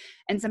happy.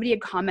 And somebody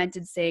had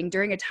commented saying,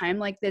 during a time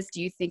like this,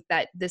 do you think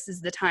that this is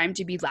the time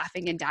to be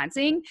laughing and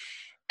dancing?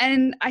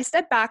 And I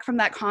stepped back from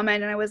that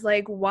comment and I was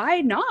like,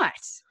 why not?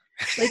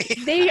 Like,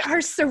 they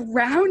are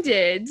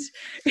surrounded,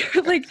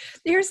 like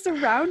they are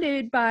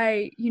surrounded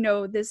by,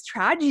 this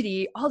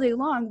tragedy all day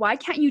long. Why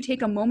can't you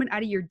take a moment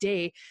out of your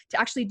day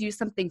to actually do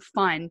something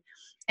fun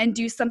and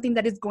do something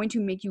that is going to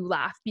make you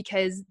laugh?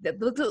 Because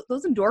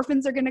those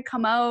endorphins are going to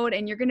come out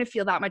and you're going to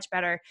feel that much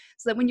better.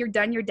 So that when you're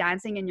done, you're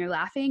dancing and you're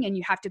laughing and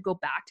you have to go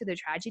back to the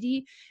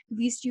tragedy, at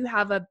least you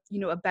have a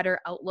better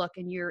outlook,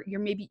 and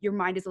maybe your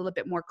mind is a little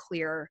bit more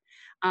clear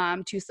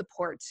to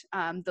support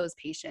those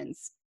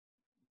patients.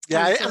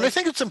 Yeah, So and I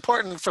think it's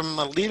important from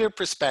a leader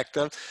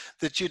perspective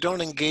that you don't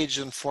engage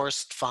in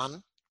forced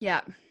fun.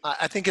 yeah.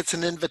 I think it's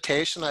an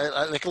invitation.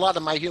 I like, a lot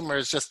of my humor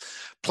is just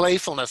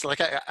playfulness. Like,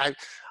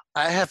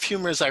 I have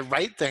humor as I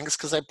write things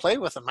because I play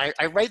with them.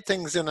 I write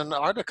things in an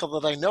article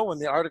that I know when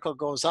the article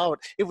goes out,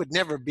 it would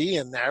never be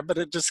in there, but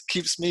it just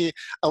keeps me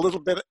a little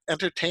bit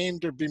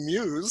entertained or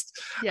bemused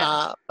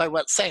Yeah. by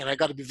what's saying. I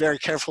got to be very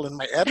careful in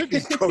my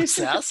editing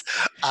process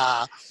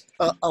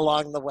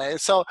along the way.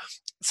 So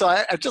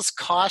I just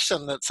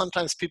caution that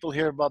sometimes people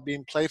hear about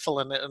being playful,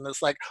 and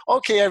it's like,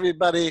 okay,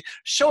 everybody,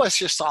 show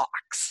us your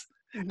socks.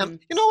 And Mm-hmm.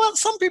 you know what?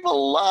 Some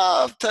people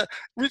love to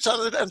reach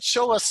out and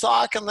show a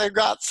sock, and they've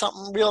got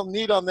something real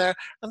neat on there.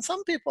 And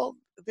some people,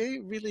 they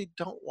really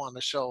don't want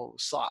to show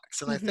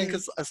socks. And I think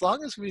Mm-hmm. as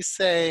long as we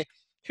say,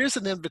 here's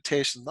an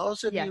invitation,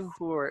 those of Yes. you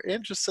who are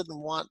interested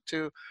and want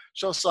to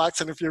show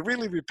socks, and if you're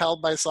really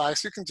repelled by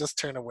socks, you can just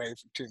turn away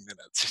for 2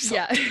 minutes or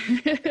Yeah.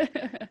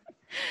 something.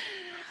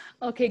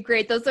 Okay,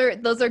 great. Those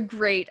are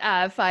great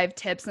 5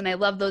 tips, and I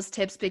love those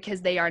tips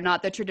because they are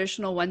not the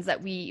traditional ones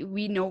that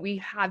we know we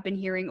have been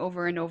hearing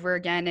over and over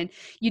again. And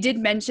you did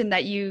mention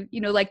that you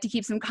like to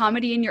keep some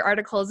comedy in your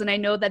articles, and I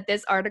know that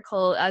this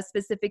article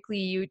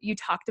specifically you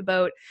talked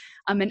about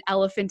an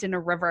elephant in a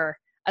river.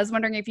 I was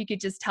wondering if you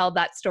could just tell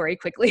that story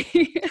quickly.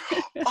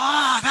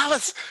 Oh, that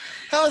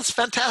was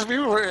fantastic. We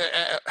were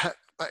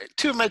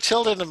 2 of my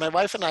children and my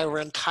wife and I were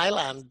in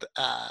Thailand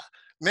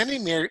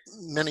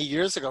many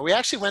years ago. We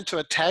actually went to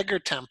a tiger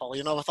temple.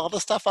 With all the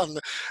stuff on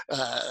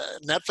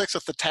Netflix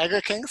with the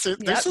Tiger Kings. There's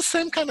Yep. the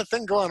same kind of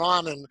thing going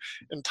on in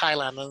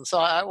Thailand, and so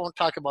I won't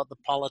talk about the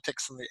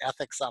politics and the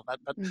ethics of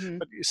it. But Mm-hmm.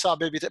 but you saw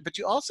but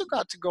you also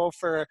got to go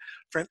for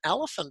an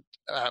elephant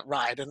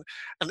ride, and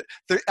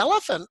the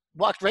elephant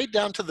walked right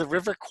down to the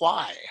River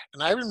Kwai.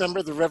 And I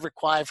remember the River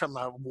Kwai from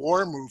a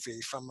war movie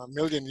from a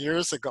million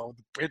years ago,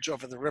 the bridge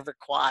over the River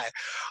Kwai.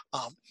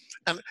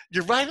 And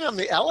you're riding on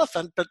the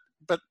elephant, but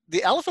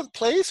the elephant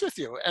plays with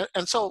you.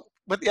 And so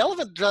what the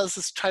elephant does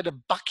is try to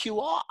buck you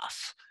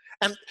off.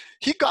 And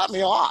he got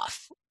me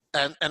off.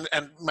 And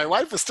my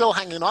wife was still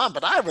hanging on,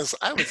 but I was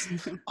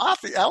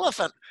off the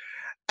elephant.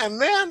 And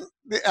then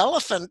the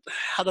elephant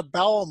had a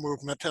bowel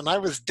movement, and I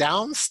was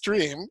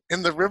downstream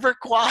in the River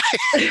Kwai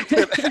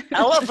with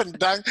elephant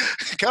dung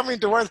coming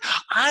towards.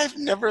 I've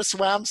never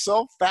swam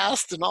so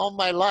fast in all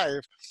my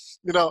life.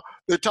 You know,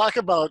 they talk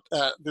about,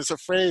 there's a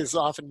phrase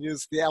often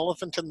used, the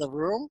elephant in the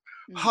room.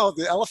 Oh,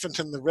 the elephant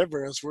in the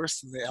river is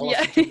worse than the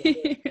elephant in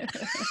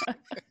the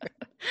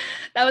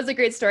That was a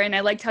great story, and I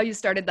liked how you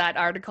started that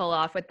article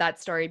off with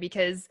that story,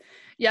 because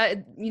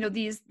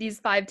these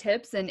 5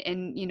 tips and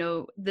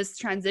this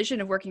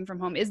transition of working from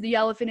home is the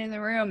elephant in the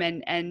room,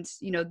 and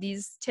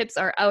these tips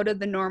are out of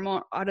the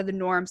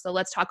norm, so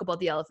let's talk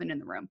about the elephant in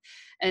the room.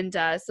 And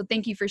so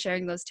thank you for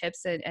sharing those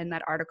tips and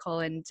that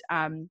article, and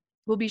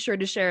we'll be sure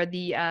to share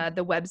the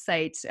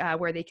website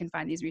where they can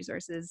find these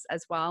resources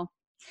as well.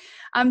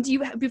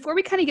 Before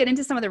we kind of get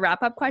into some of the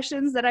wrap-up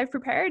questions that I've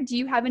prepared, do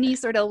you have any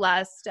sort of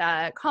last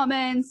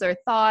comments or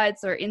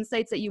thoughts or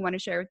insights that you want to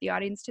share with the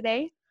audience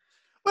today?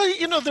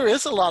 Well, there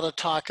is a lot of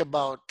talk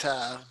about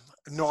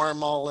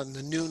normal and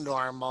the new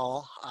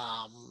normal,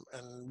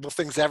 and will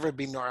things ever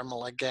be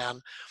normal again?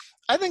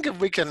 I think if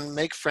we can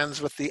make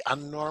friends with the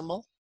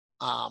unnormal,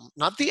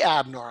 not the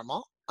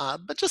abnormal,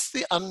 but just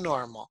the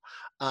unnormal,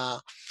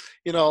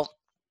 you know,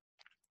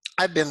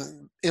 I've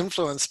been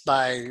influenced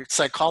by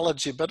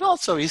psychology, but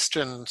also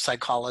Eastern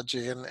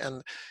psychology,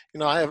 and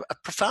I have a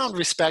profound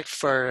respect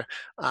for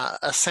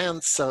a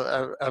sense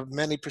of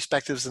many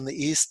perspectives in the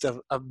East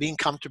of being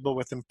comfortable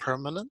with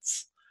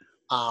impermanence.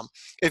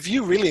 If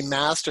you really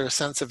master a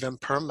sense of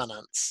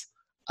impermanence,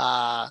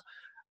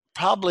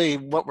 probably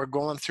what we're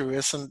going through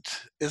isn't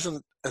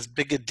as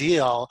big a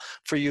deal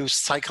for you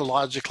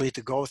psychologically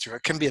to go through.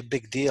 It can be a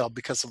big deal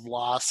because of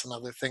loss and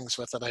other things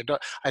with it.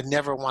 I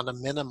never want to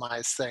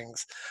minimize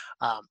things.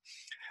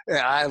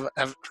 I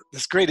have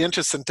this great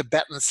interest in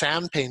Tibetan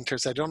sand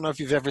painters. I don't know if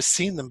you've ever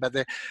seen them, but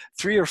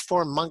 3 or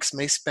 4 monks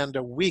may spend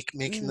a week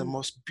making the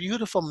most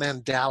beautiful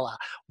mandala,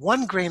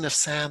 1 grain of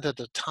sand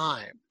at a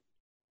time.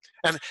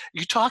 And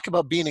you talk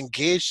about being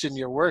engaged in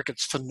your work,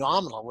 it's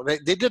phenomenal.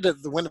 They did it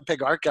at the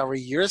Winnipeg Art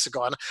Gallery years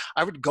ago, and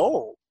I would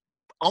go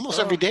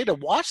almost every day to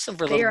watch them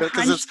for a little bit.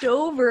 They are hunched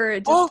over.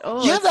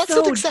 That's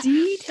so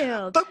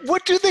detailed. But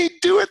what do they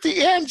do at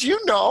the end?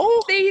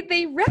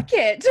 They wreck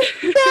it.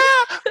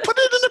 Yeah, put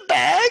it in a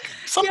bag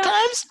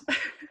sometimes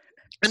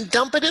and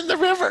dump it in the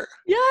river.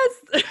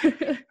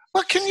 Yes.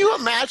 Well, can you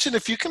imagine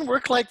if you can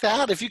work like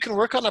that? If you can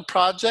work on a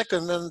project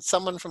and then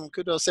someone from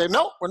Kudo say,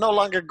 no, we're no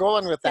longer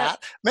going with that.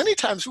 Yeah. Many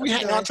times we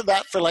hang on to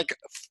that for like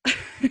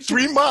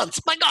 3 months.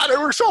 My God, I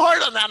worked so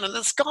hard on that and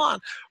it's gone.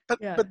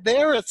 But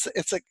there it's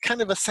a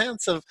kind of a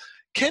sense of,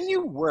 can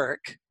you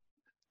work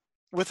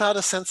without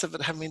a sense of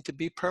it having to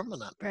be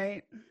permanent?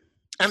 Right.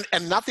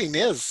 And nothing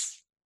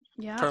is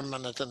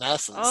permanent in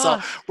essence.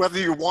 So whether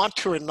you want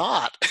to or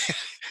not,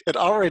 it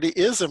already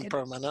is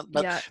impermanent,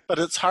 but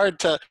it's hard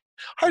to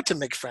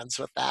make friends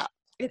with that.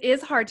 It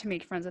is hard to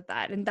make friends with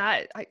that. And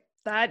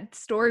that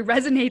story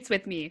resonates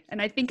with me. And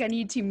I think I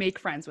need to make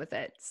friends with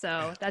it.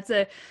 So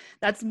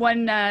that's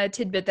one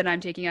tidbit that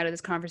I'm taking out of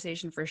this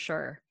conversation for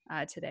sure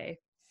today.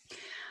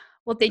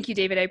 Well, thank you,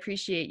 David. I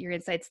appreciate your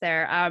insights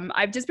there.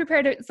 I've just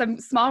prepared some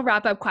small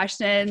wrap-up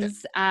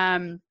questions.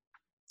 Okay.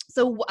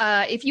 So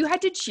if you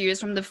had to choose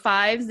from the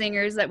 5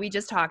 zingers that we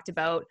just talked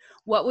about,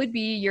 what would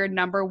be your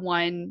number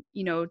 1,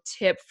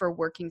 tip for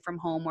working from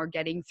home or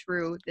getting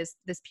through this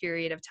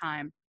period of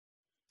time?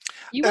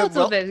 You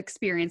also have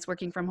experience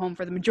working from home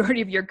for the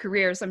majority of your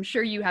career, so I'm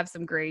sure you have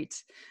some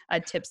great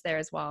tips there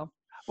as well.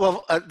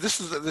 Well,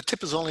 the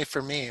tip is only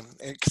for me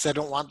because I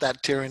don't want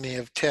that tyranny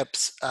of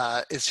tips.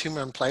 Is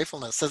humor and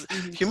playfulness.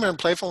 Mm-hmm. Humor and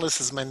playfulness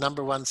is my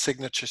number 1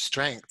 signature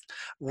strength.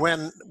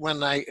 When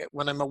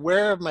I'm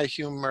aware of my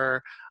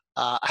humor,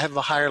 I have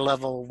a higher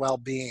level of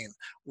well-being.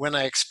 When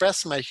I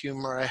express my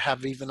humor, I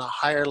have even a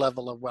higher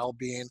level of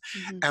well-being.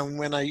 Mm-hmm. And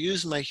when I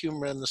use my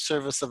humor in the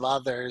service of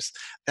others,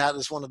 that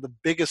is one of the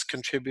biggest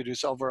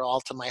contributors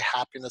overall to my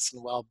happiness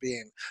and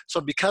well-being.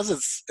 So because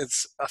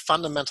it's a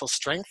fundamental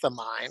strength of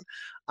mine,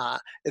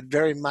 it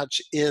very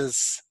much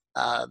is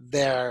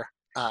there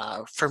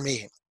for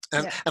me.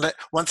 And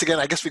once again,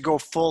 I guess we go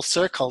full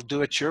circle,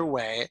 do it your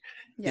way.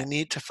 Yeah. You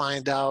need to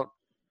find out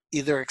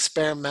either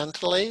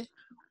experimentally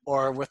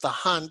or with a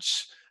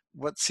hunch,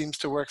 what seems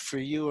to work for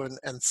you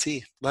and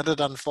see. Let it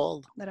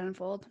unfold.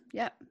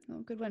 Yeah,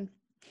 good one.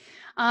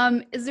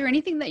 Is there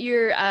anything that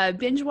you're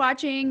binge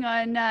watching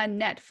on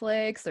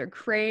Netflix or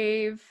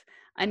Crave?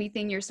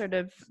 Anything you're sort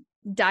of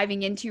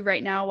diving into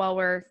right now while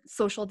we're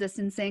social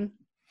distancing?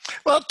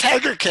 Well,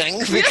 Tiger King,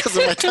 because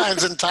of my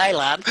times in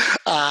Thailand,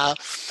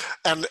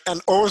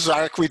 and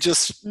Ozark, we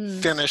just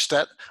finished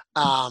it,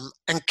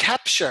 and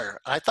Capture.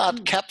 I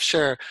thought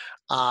Capture,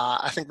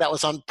 I think that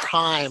was on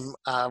Prime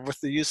with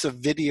the use of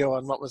video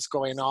and what was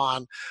going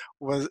on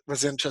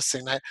was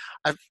interesting.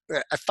 I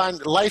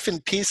find Life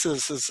in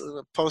Pieces has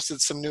posted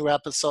some new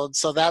episodes,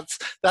 so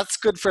that's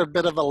good for a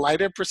bit of a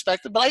lighter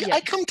perspective. But I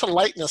come to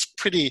lightness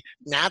pretty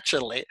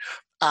naturally.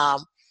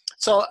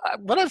 So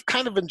what I've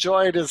kind of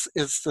enjoyed is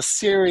the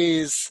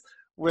series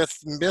with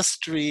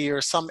mystery or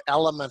some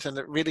element, and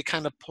it really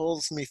kind of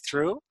pulls me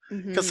through.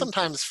 Because Mm-hmm.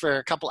 sometimes for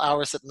a couple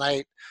hours at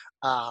night,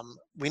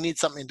 we need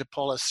something to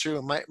pull us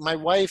through. My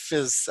wife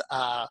is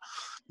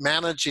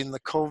managing the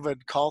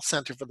COVID call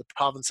center for the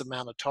province of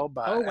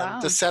Manitoba, Oh,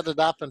 and to wow. set it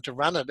up and to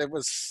run it, it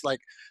was like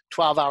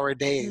 12-hour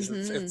days.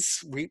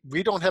 Mm-hmm.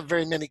 We don't have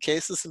very many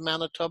cases in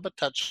Manitoba.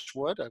 Touch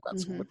wood. I've got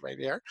some Mm-hmm. wood right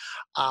here.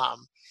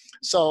 Um,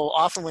 so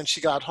often when she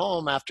got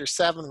home after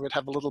 7, we'd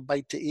have a little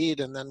bite to eat,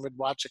 and then we'd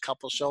watch a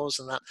couple shows,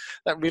 and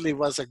that really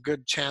was a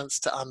good chance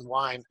to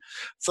unwind.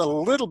 It's a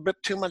little bit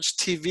too much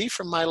TV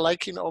for my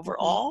liking Mm-hmm.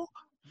 overall,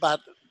 but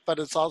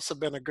it's also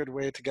been a good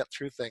way to get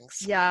through things.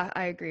 Yeah,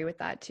 I agree with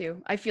that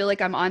too. I feel like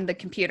I'm on the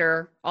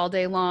computer all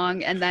day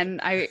long and then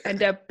I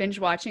end up binge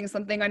watching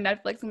something on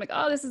Netflix. I'm like,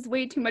 oh, this is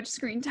way too much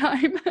screen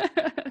time.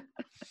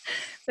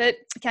 But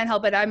I can't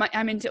help it.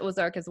 I'm into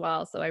Ozark as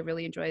well, so I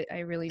really enjoy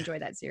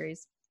that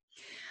series.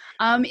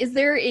 Is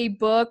there a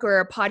book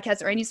or a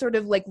podcast or any sort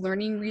of like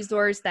learning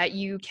resource that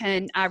you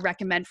can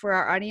recommend for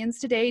our audience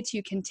today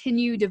to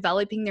continue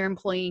developing their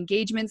employee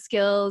engagement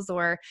skills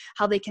or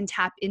how they can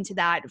tap into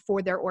that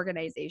for their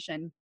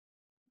organization?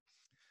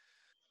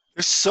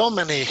 There's so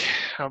many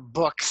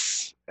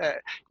books.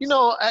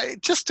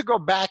 Just to go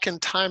back in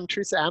time,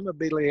 Teresa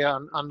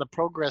Amabile on the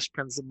progress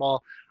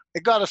principle,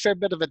 it got a fair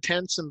bit of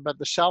attention, but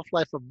the shelf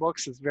life of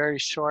books is very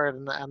short.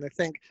 And I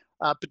think,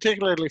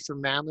 particularly for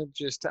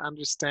managers, to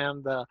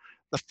understand the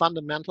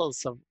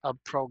fundamentals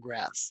of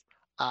progress.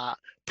 Uh,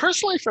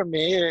 Personally, for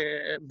me,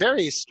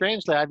 very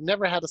strangely, I've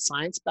never had a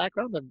science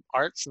background of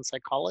arts and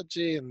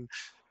psychology and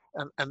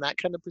that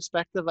kind of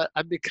perspective.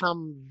 I've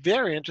become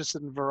very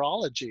interested in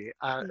virology,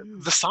 Mm-hmm.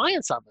 the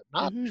science of it,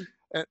 not.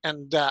 Mm-hmm.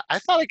 And I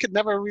thought I could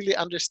never really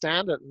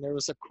understand it. And there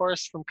was a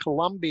course from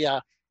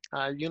Columbia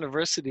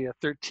University of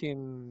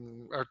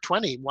 13 or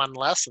 21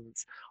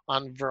 lessons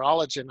on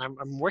virology, and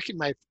I'm working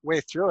my way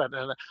through it,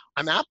 and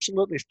I'm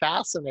absolutely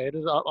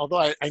fascinated. Although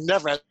I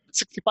never, at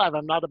 65,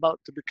 I'm not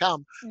about to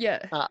become Yeah.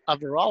 a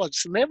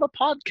virologist. And they have a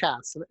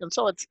podcast, and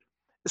so it's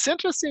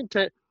interesting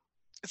to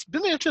it's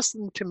been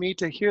interesting to me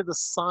to hear the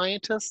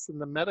scientists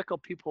and the medical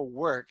people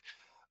work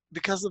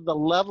because of the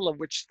level at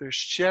which they're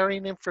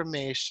sharing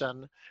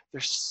information.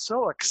 They're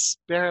so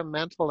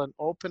experimental and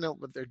open at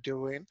what they're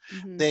doing.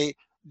 Mm-hmm. They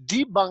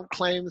debunk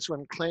claims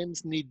when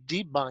claims need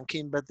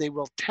debunking, but they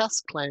will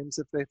test claims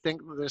if they think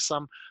that there's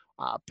some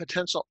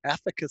potential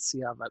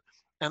efficacy of it.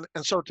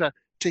 And so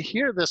to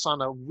hear this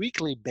on a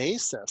weekly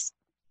basis,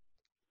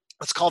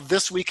 it's called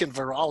This Week in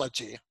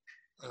Virology.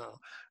 uh,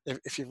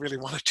 if you really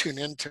want to tune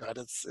into it,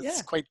 it's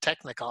Yeah. quite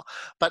technical.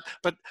 But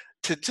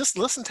to just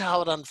listen to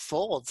how it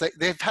unfolds,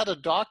 they've had a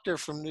doctor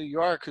from New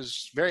York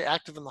who's very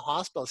active in the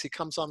hospitals. He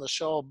comes on the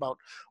show about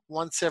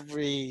once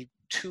every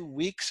 2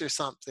 weeks or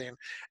something,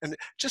 and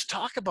just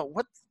talk about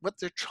what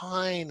they're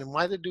trying and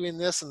why they're doing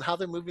this and how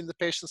they're moving the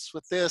patients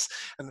with this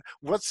and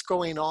what's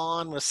going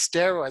on with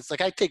steroids.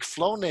 Like I take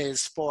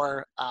Flonase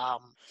for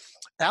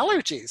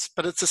allergies,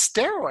 but it's a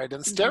steroid,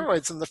 and Mm-hmm.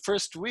 steroids in the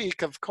first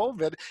week of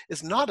COVID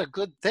is not a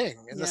good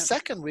thing. In the Yeah.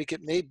 second week,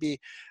 it may be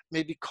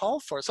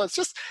called for. So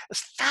it's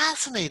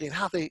fascinating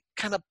how they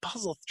kind of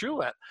puzzle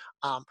through it.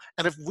 And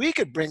if we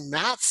could bring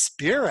that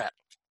spirit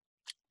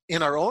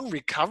in our own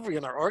recovery,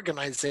 in our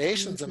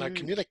organizations, in our Mm-hmm.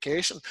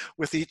 communication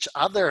with each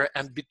other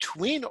and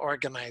between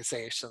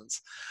organizations,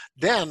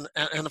 then,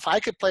 and if I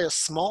could play a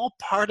small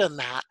part in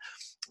that,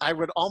 I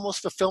would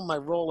almost fulfill my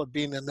role of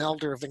being an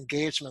elder of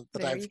engagement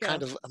that There you I've kind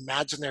go. of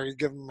imaginary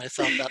given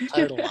myself that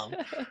title of.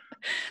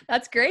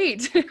 That's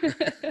great.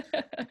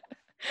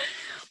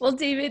 Well,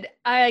 David,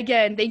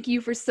 again, thank you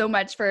for so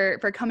much for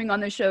coming on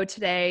the show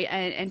today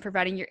and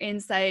providing your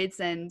insights.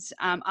 And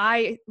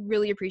I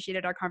really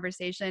appreciated our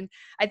conversation.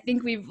 I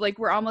think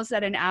we're almost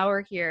at an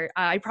hour here.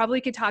 I probably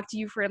could talk to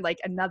you for like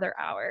another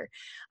hour,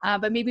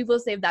 but maybe we'll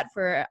save that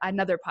for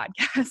another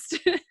podcast.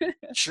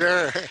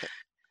 Sure.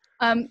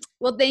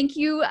 Well, thank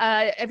you,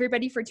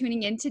 everybody, for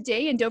tuning in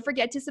today. And don't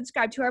forget to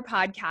subscribe to our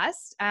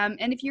podcast.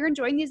 And if you're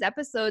enjoying these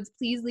episodes,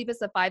 please leave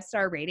us a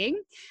 5-star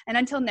rating. And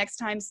until next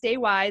time, stay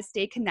wise,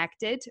 stay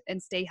connected,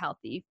 and stay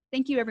healthy.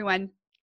 Thank you, everyone.